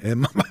weekend?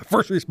 And my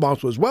first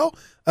response was, well,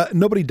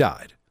 nobody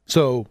died.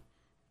 So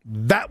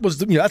that was,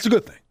 that's a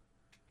good thing.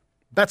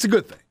 That's a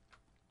good thing.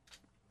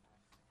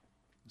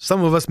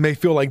 Some of us may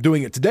feel like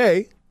doing it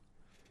today.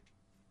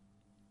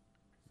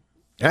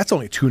 That's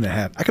only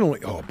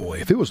 2.5. Oh boy,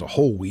 if it was a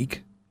whole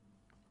week,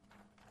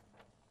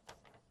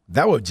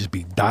 that would just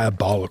be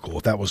diabolical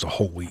if that was a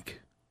whole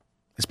week.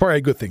 It's probably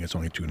a good thing it's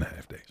only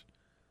 2.5 days.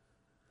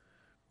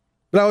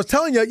 But I was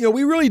telling you,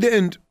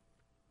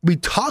 we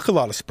talk a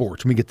lot of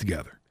sports when we get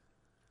together.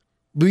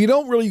 But we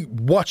don't really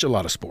watch a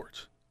lot of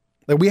sports.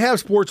 Like we have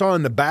sports on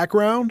in the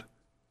background.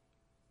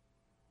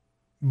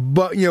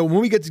 But,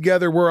 when we get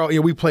together,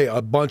 we play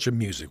a bunch of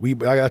music.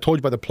 I told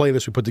you about the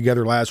playlist we put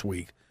together last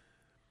week.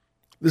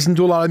 Listen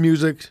to a lot of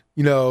music,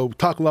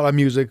 talk a lot of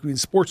music.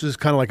 Sports is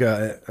kind of like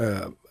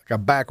a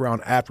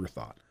background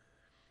afterthought.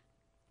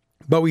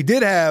 But we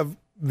did have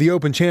the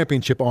Open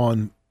Championship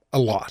on a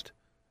lot,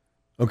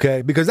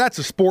 okay? Because that's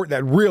a sport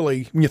that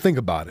really, when you think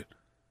about it,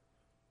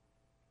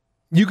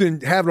 you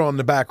can have it on in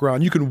the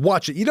background. You can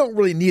watch it. You don't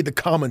really need the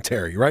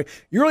commentary, right?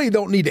 You really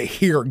don't need to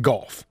hear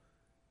golf.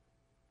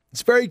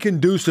 It's very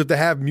conducive to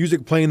have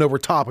music playing over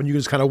top and you can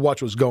just kind of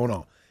watch what's going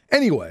on.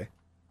 Anyway,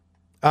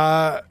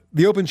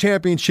 the Open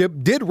Championship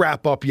did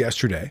wrap up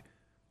yesterday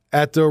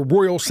at the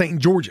Royal St.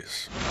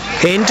 George's.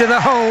 Into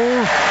the hole,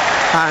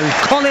 and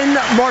Colin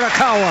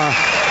Morikawa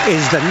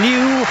is the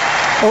new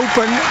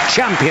Open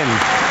champion,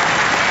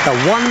 the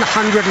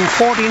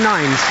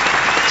 149th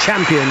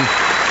champion.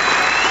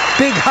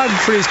 Big hug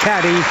for his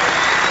caddy,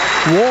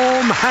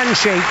 warm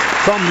handshake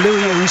from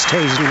Louis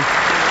Oosthuizen.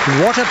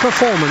 What a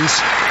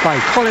performance by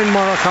Colin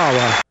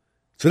Morikawa.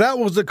 So that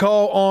was the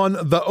call on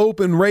the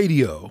Open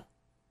Radio.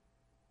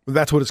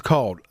 That's what it's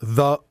called,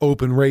 the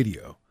Open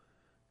Radio.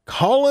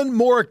 Colin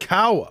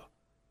Morikawa,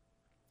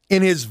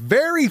 in his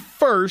very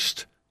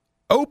first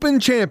Open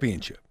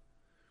Championship,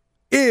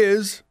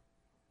 is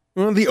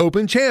the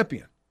Open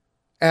champion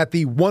at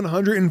the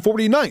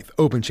 149th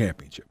Open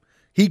Championship.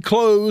 He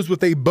closed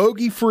with a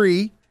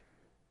bogey-free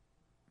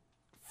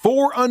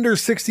 4 under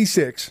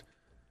 66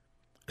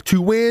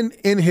 to win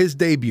in his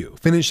debut,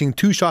 finishing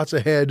 2 shots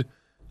ahead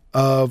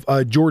of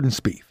Jordan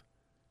Spieth.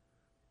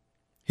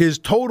 His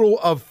total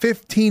of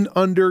 15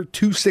 under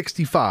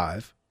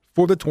 265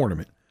 for the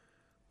tournament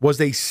was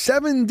a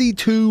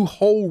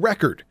 72-hole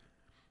record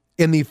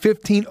in the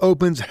 15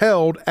 Opens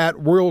held at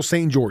Royal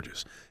St.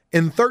 George's.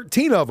 In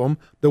 13 of them,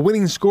 the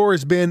winning score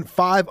has been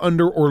 5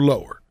 under or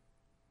lower.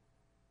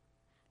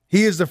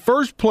 He is the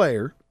first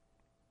player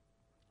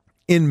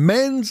in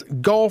men's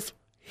golf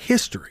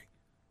history,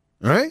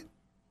 all right?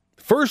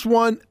 First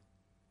one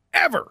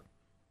ever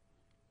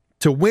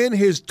to win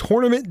his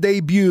tournament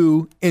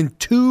debut in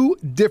 2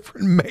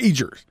 different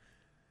majors.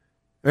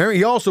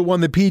 He also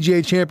won the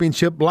PGA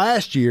Championship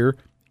last year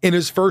in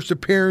his first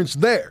appearance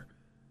there.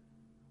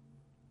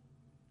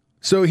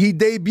 So he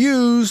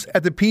debuts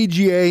at the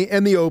PGA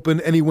and the Open,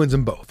 and he wins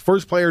them both.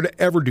 First player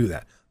to ever do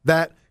that.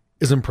 That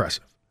is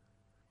impressive.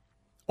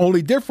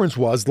 Only difference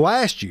was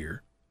last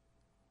year,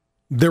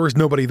 there was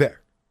nobody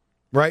there,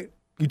 right?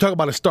 You talk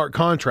about a stark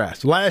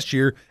contrast. Last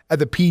year at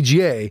the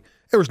PGA,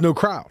 there was no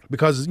crowd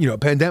because,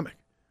 pandemic.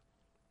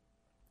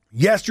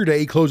 Yesterday,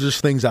 he closes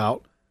things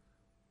out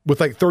with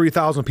like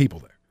 30,000 people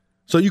there.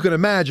 So you can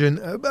imagine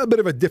a bit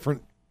of a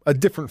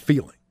different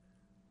feeling.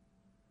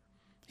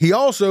 He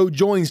also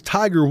joins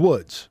Tiger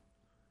Woods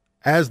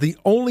as the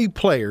only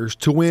players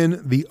to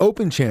win the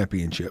Open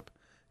Championship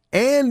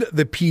and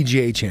the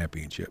PGA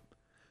Championship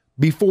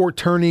before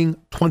turning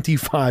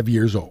 25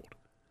 years old.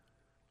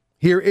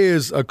 Here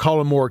is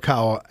Colin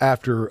Morikawa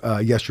after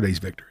yesterday's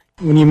victory.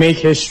 When you make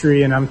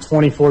history, and I'm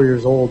 24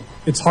 years old,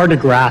 it's hard to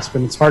grasp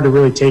and it's hard to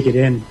really take it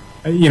in.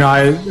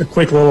 A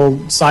quick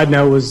little side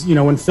note was,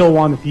 when Phil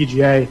won the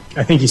PGA,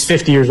 I think he's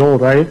 50 years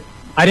old, right?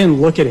 I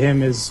didn't look at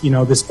him as,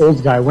 this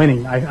old guy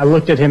winning. I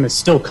looked at him as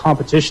still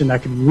competition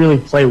that could really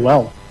play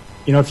well.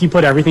 If he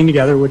put everything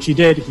together, which he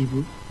did, he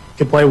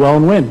could play well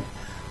and win.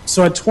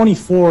 So at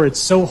 24, it's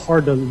so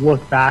hard to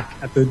look back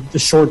at the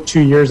short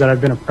 2 years that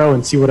I've been a pro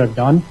and see what I've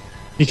done,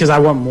 because I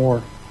want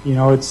more.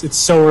 It's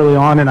so early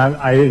on, and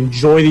I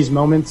enjoy these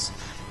moments,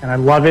 and I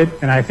love it,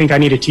 and I think I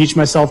need to teach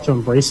myself to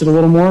embrace it a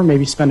little more,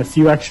 maybe spend a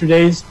few extra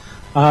days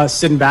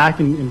sitting back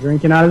and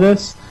drinking out of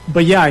this.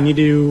 But yeah, I need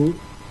to,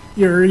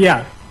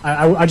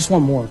 I just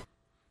want more.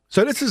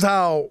 So this is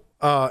how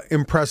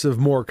impressive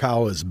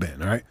Morikawa has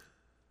been, all right?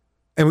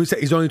 And we say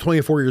he's only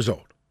 24 years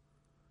old.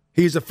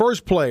 He's the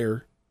first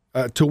player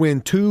to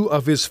win 2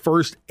 of his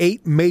first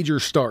 8 major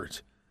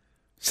starts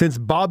since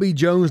Bobby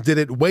Jones did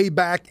it way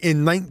back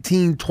in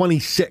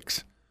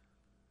 1926.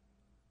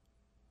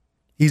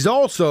 He's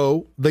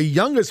also the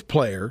youngest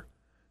player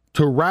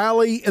to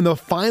rally in the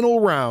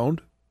final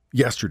round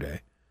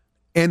yesterday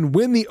and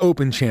win the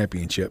Open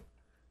Championship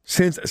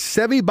since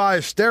Seve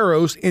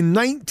Ballesteros in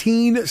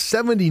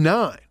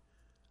 1979.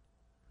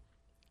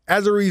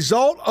 As a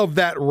result of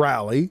that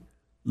rally,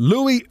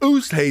 Louis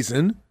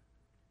Oosthuizen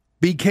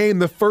became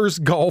the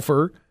first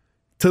golfer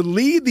to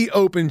lead the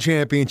Open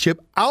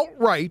Championship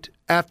outright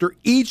after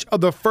each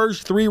of the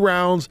first 3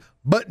 rounds,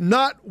 but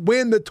not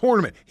win the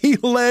tournament. He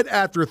led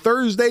after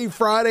Thursday,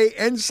 Friday,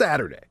 and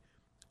Saturday.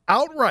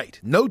 Outright,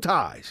 no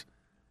ties.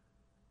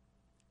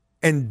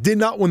 And did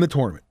not win the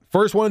tournament.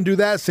 First one to do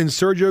that since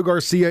Sergio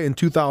Garcia in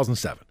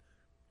 2007.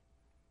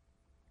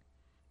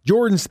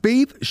 Jordan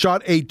Spieth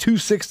shot a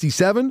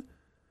 .267,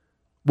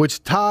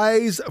 which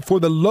ties for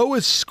the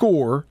lowest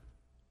score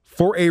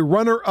for a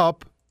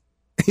runner-up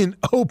in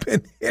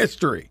Open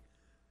history.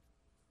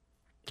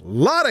 A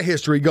lot of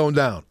history going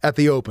down at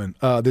the Open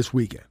this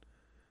weekend.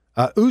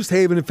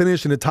 Oosthuizen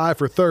finished in a tie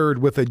for third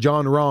with a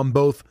Jon Rahm,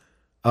 both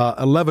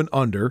 11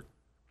 under.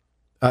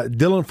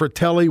 Dylan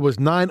Fratelli was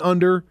 9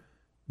 under.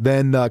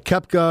 Then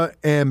Koepka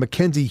and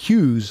Mackenzie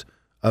Hughes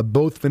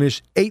both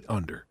finished 8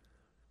 under.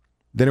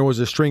 Then there was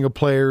a string of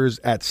players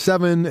at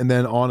 7, and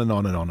then on and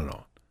on and on and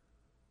on.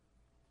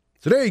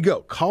 So there you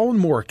go. Colin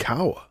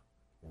Morikawa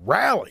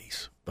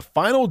rallies the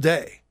final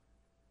day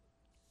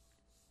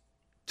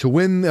to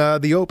win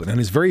the Open, and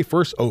his very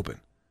first Open.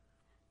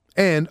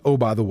 And, oh,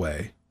 by the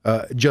way,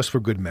 just for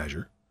good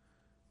measure,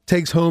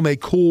 takes home a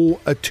cool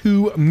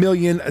 $2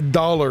 million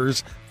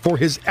for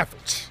his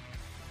efforts.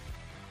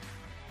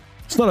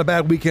 It's not a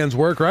bad weekend's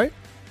work, right?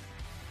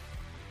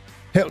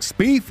 Hell,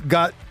 Spieth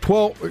got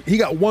 12. He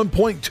got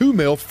 1.2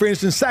 mil,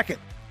 finished in second.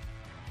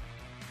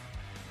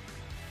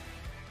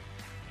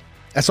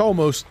 That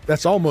almost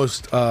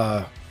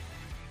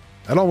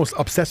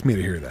upsets me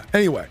to hear that.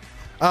 Anyway,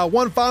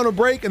 one final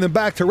break and then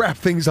back to wrap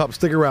things up.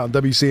 Stick around,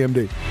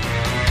 WCMD.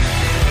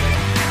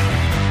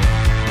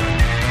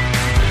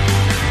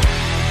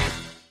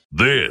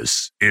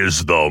 This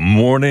is the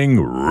Morning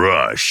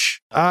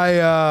Rush.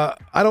 I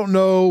don't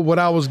know what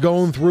I was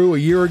going through a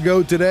year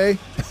ago today.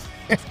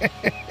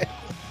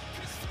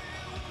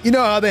 You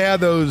know how they have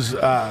those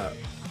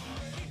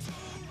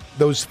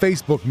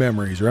Facebook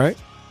memories, right?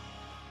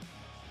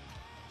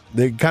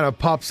 They kind of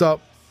pops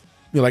up,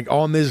 like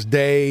on this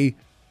day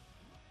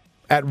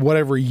at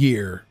whatever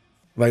year.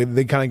 Like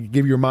they kind of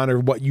give you a reminder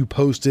of what you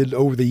posted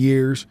over the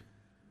years.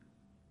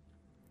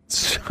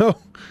 So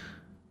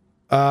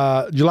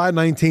July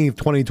 19th,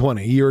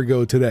 2020, a year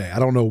ago today. I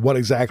don't know what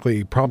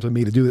exactly prompted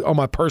me to do this on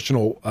my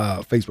personal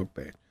Facebook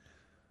page.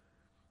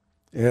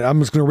 And I'm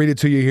just going to read it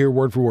to you here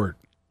word for word.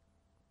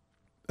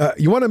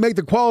 You want to make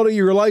the quality of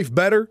your life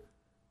better?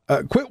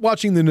 Quit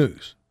watching the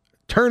news.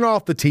 Turn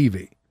off the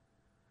TV.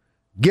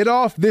 Get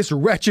off this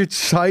wretched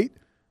site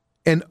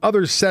and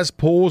other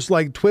cesspools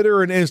like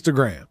Twitter and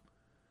Instagram.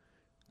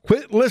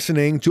 Quit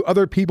listening to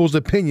other people's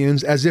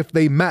opinions as if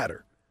they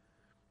matter.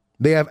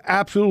 They have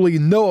absolutely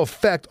no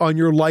effect on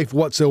your life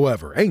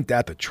whatsoever. Ain't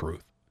that the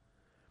truth?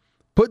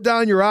 Put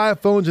down your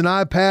iPhones and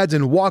iPads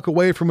and walk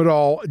away from it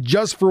all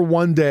just for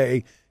one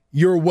day.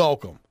 You're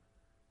welcome.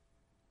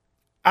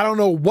 I don't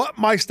know what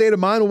my state of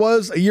mind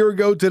was a year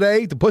ago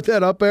today to put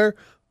that up there,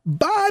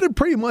 but it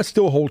pretty much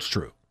still holds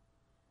true.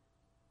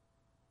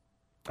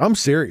 I'm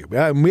serious.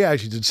 We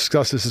actually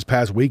discussed this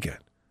past weekend.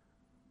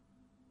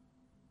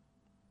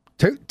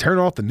 Turn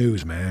off the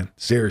news, man.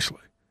 Seriously.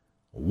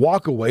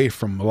 Walk away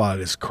from a lot of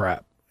this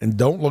crap and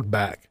don't look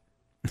back.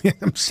 You know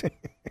what I'm saying?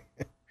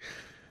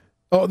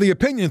 Oh, the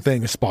opinion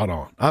thing is spot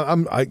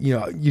on.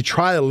 You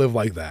try to live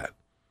like that.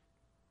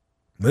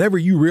 Whenever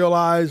you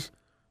realize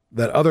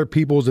that other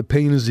people's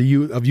opinions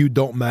of you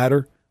don't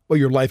matter, well,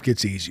 your life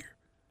gets easier.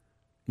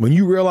 When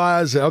you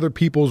realize that other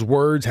people's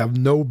words have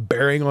no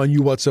bearing on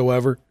you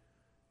whatsoever,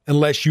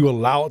 unless you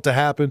allow it to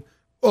happen,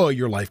 oh,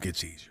 your life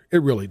gets easier.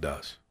 It really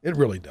does. It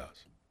really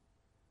does.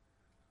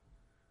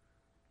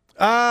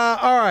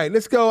 All right,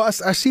 let's go. I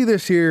see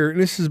this here.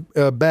 This is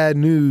bad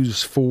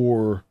news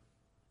for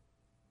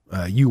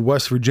you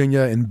West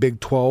Virginia and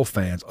Big 12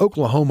 fans.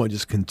 Oklahoma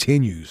just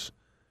continues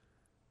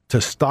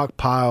to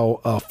stockpile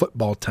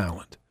football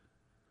talent.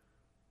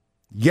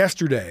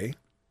 Yesterday,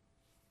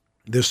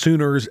 the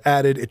Sooners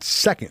added its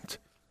second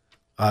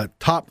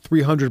top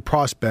 300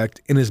 prospect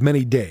in as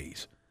many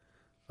days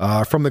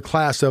from the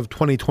class of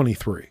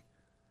 2023.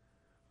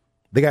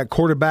 They got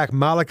quarterback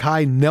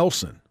Malachi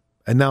Nelson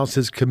announced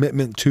his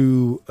commitment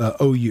to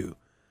OU.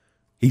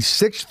 He's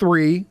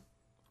 6'3",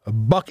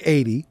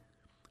 $180,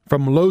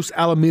 from Los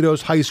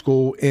Alamitos High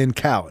School in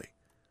Cali.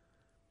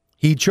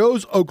 He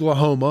chose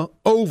Oklahoma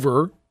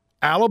over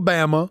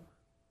Alabama,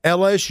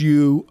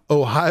 LSU,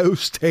 Ohio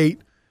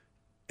State,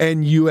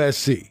 and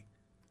USC.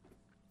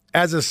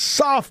 As a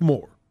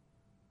sophomore,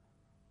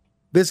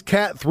 this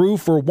cat threw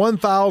for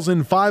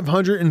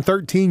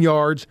 1,513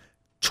 yards,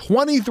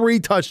 23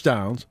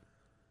 touchdowns,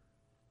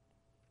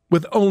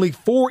 with only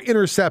 4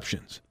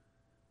 interceptions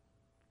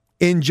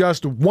in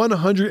just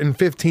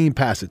 115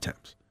 pass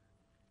attempts.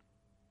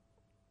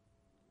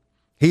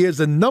 He is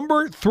the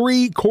number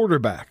 3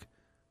 quarterback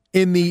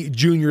in the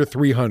junior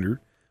 300,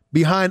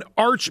 behind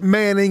Arch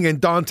Manning and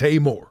Dante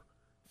Moore.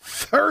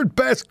 Third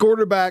best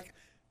quarterback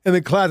in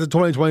the class of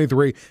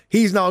 2023.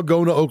 He's now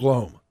going to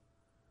Oklahoma.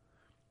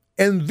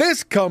 And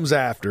this comes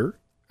after,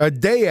 a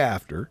day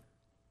after,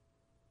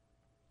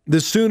 the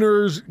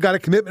Sooners got a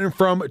commitment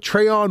from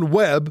Trayon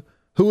Webb,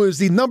 who is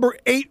the number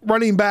 8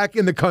 running back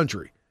in the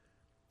country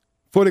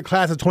for the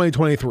class of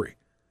 2023.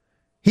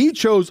 He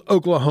chose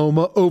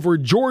Oklahoma over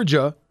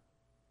Georgia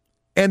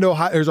and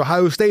Ohio. There's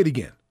Ohio State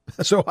again.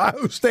 So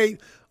Ohio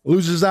State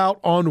loses out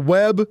on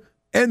Webb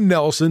and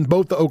Nelson,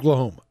 both to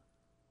Oklahoma.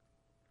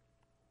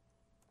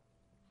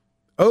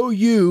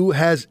 OU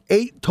has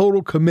 8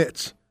 total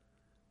commits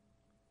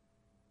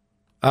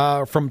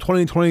from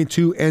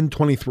 2022 and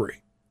 23.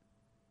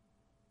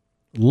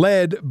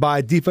 Led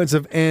by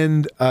defensive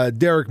end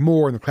Derek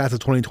Moore in the class of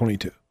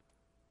 2022.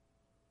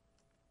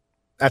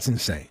 That's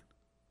insane.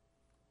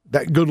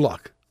 Good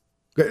luck.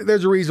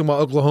 There's a reason why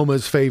Oklahoma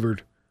is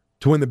favored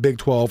to win the Big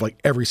 12 like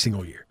every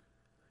single year.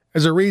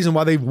 There's a reason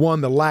why they've won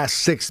the last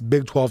 6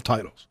 Big 12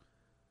 titles.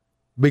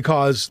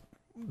 Because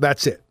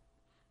that's it.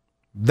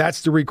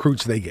 That's the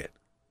recruits they get.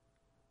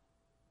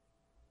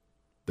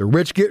 The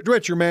rich get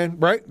richer, man,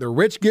 right? The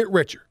rich get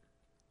richer.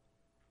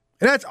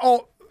 And that's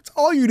all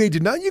you need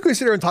to know. You can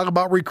sit there and talk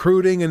about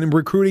recruiting and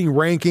recruiting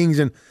rankings,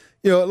 and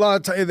a lot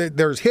of times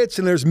there's hits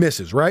and there's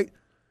misses, right?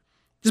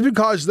 Just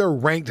because they're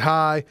ranked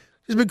high,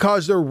 just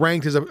because they're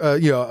ranked as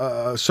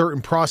a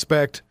certain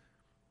prospect,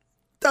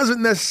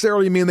 doesn't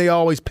necessarily mean they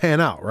always pan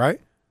out,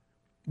 right?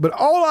 But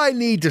all I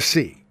need to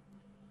see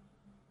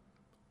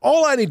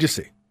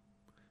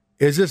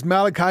is this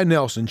Malachi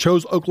Nelson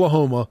chose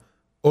Oklahoma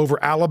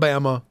over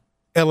Alabama,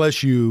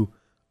 LSU,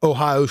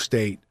 Ohio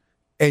State,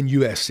 and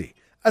USC.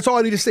 That's all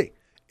I need to see.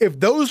 If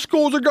those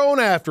schools are going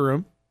after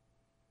him,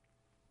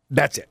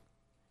 that's it,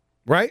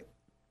 right?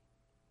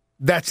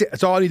 That's it.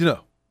 That's all I need to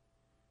know.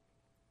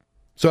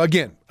 So,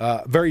 again,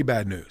 very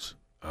bad news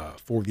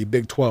for the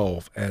Big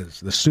 12 as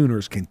the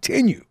Sooners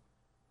continue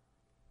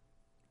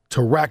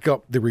to rack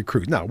up the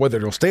recruits. Now, whether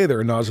they'll stay there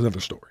or not is another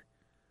story.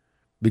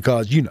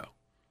 Because,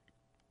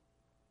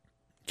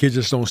 kids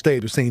just don't stay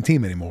at the same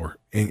team anymore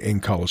in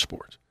college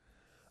sports.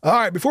 All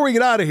right, before we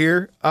get out of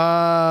here,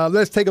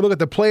 let's take a look at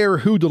the player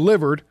who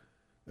delivered.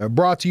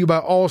 Brought to you by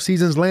All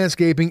Seasons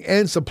Landscaping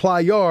and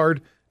Supply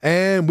Yard.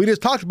 And we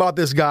just talked about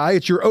this guy.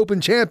 It's your Open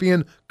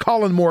champion,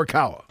 Colin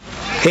Morikawa.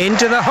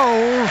 Into the hole,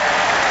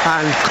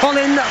 and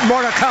Colin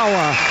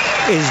Morikawa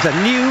is the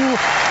new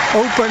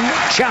Open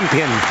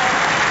champion.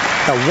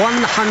 The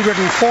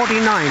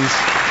 149th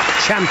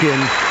champion.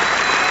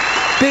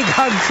 Big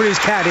hug for his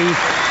caddy.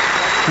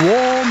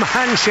 Warm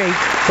handshake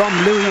from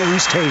Louis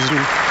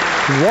Oosthuizen.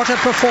 What a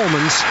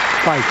performance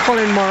by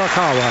Colin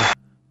Morikawa.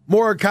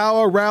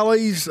 Morikawa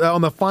rallies on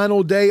the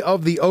final day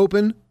of the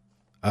Open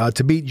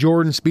to beat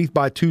Jordan Spieth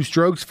by 2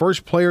 strokes.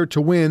 First player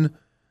to win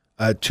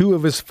 2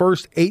 of his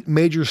first 8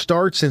 major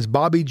starts since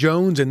Bobby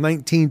Jones in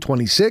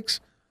 1926.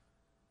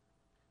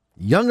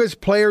 Youngest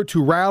player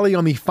to rally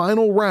on the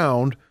final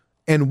round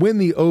and win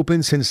the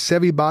Open since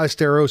Seve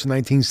Ballesteros in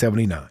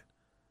 1979.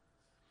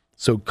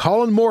 So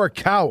Colin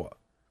Morikawa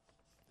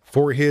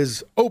for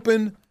his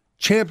Open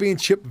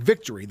championship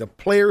victory, the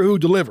player who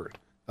delivered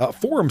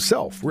for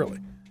himself, really.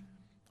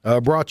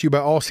 Brought to you by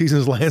All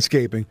Seasons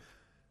Landscaping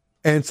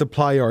and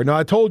Supply Yard. Now,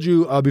 I told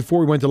you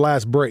before we went to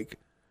last break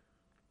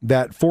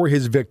that for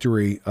his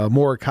victory,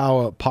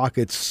 Morikawa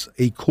pockets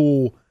a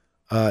cool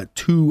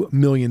 $2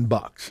 million.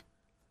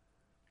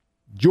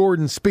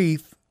 Jordan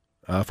Spieth,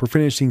 for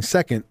finishing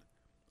second,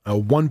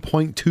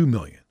 $1.2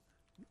 million.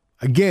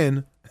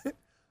 Again,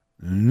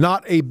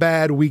 not a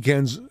bad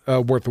weekend's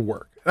worth of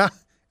work.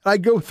 I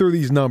go through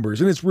these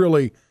numbers, and it's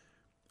really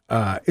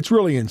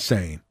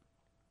insane.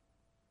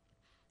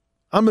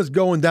 I'm just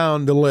going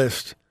down the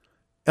list,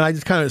 and I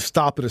just kind of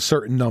stop at a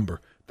certain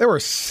number There were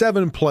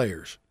 7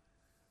 players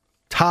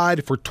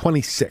tied for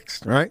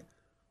 26th, right?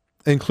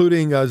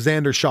 Including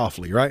Xander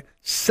Schauffele, right?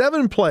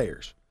 7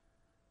 players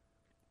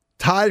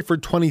tied for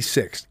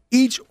 26th.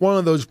 Each one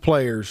of those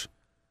players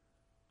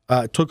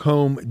took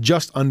home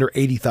just under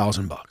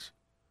 $80,000.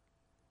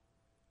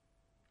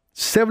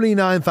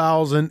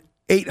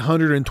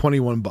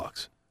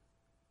 $79,821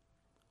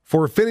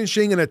 for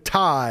finishing in a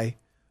tie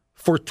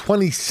for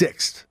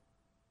 26th.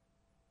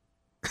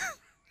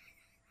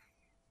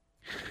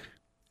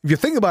 If you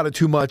think about it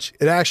too much,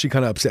 it actually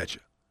kind of upsets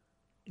you.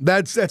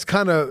 That's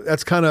kind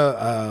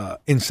of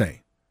insane.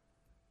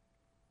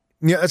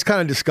 Yeah, that's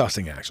kind of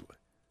disgusting, actually.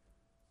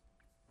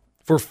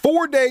 For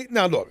 4 days,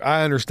 now look,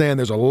 I understand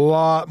there's a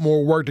lot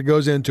more work that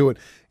goes into it.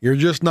 You're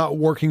just not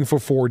working for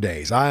 4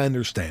 days. I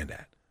understand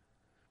that.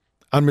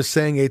 I'm just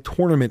saying a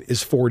tournament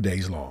is 4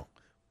 days long.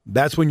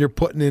 That's when you're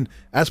putting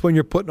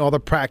all the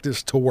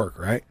practice to work,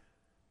 right?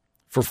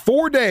 For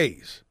 4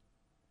 days,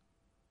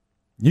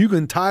 you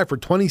can tie for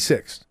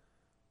 26th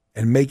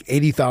and make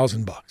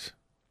 $80,000.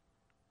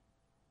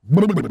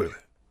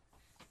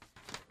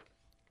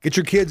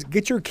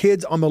 Get your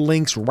kids on the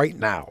links right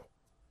now.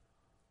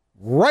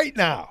 Right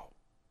now.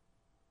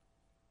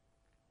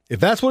 If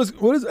that's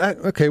what is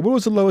okay, what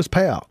was the lowest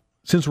payout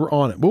since we're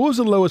on it? What was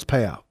the lowest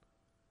payout?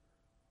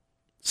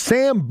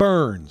 Sam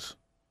Burns.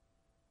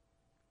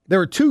 There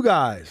were 2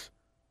 guys.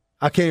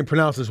 I can't even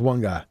pronounce this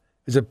one guy.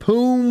 Is it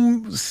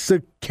Poom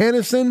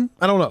Sikanison?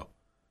 I don't know.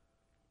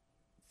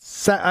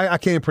 I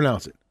can't even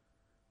pronounce it.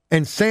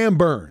 And Sam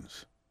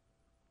Burns.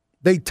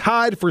 They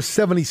tied for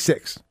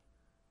 76th.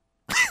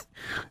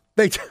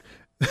 They tied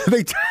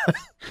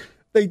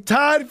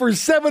for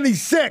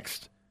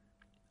 76th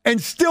and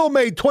still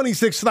made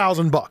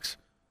 $26,000.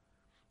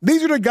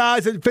 These are the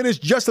guys that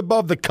finished just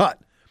above the cut.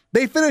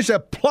 They finished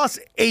at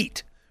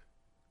 +8.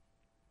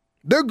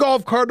 Their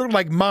golf cart looked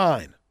like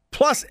mine.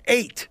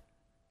 +8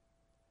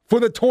 for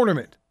the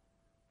tournament.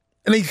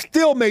 And they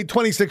still made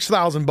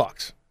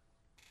 $26,000.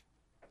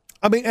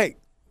 I mean, hey,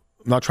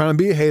 I'm not trying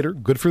to be a hater.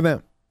 Good for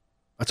them.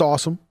 That's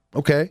awesome.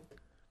 Okay.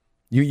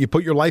 You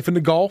put your life into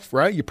golf,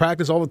 right? You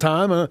practice all the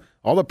time,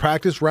 all the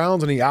practice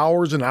rounds and the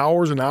hours and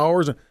hours and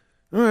hours. All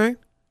right.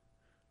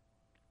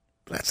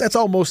 That's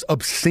almost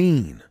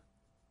obscene.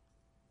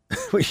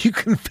 You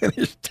can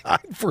finish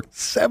tied for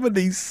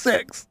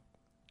 76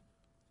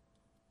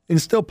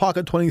 and still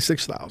pocket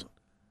 $26,000.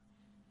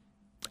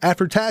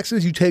 After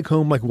taxes, you take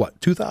home like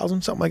what,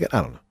 $2,000, something like that?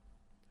 I don't know.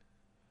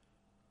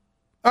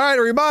 All right,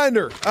 a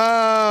reminder,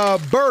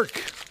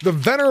 Burke, the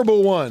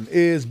venerable one,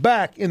 is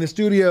back in the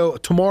studio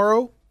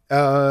tomorrow,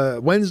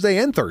 Wednesday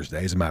and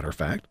Thursday, as a matter of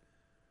fact.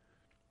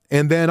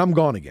 And then I'm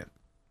gone again.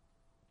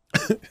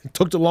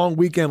 Took the long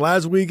weekend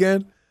last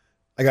weekend.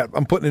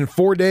 I'm putting in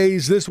 4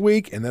 days this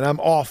week, and then I'm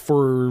off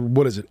for,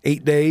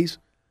 8 days?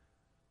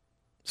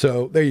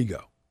 So there you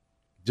go.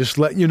 Just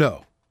letting you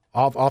know,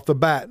 off the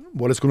bat,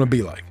 what it's going to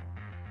be like.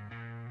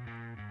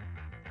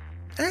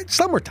 It's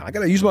summertime. I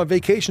got to use my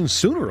vacation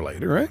sooner or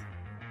later, right?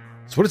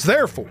 That's what it's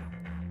there for.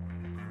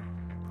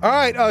 All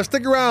right,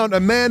 stick around.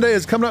 Amanda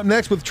is coming up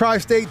next with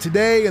Tri-State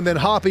Today, and then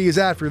Hoppy is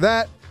after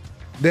that.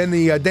 Then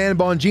the Dan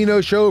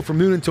Bongino Show from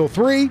noon until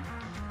 3.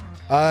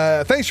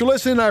 Thanks for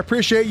listening. I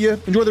appreciate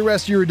you. Enjoy the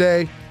rest of your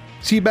day.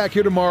 See you back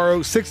here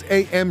tomorrow, 6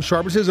 a.m.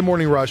 sharp. This is the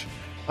Morning Rush.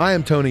 I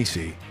am Tony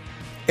C.,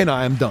 and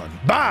I am done.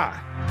 Bye!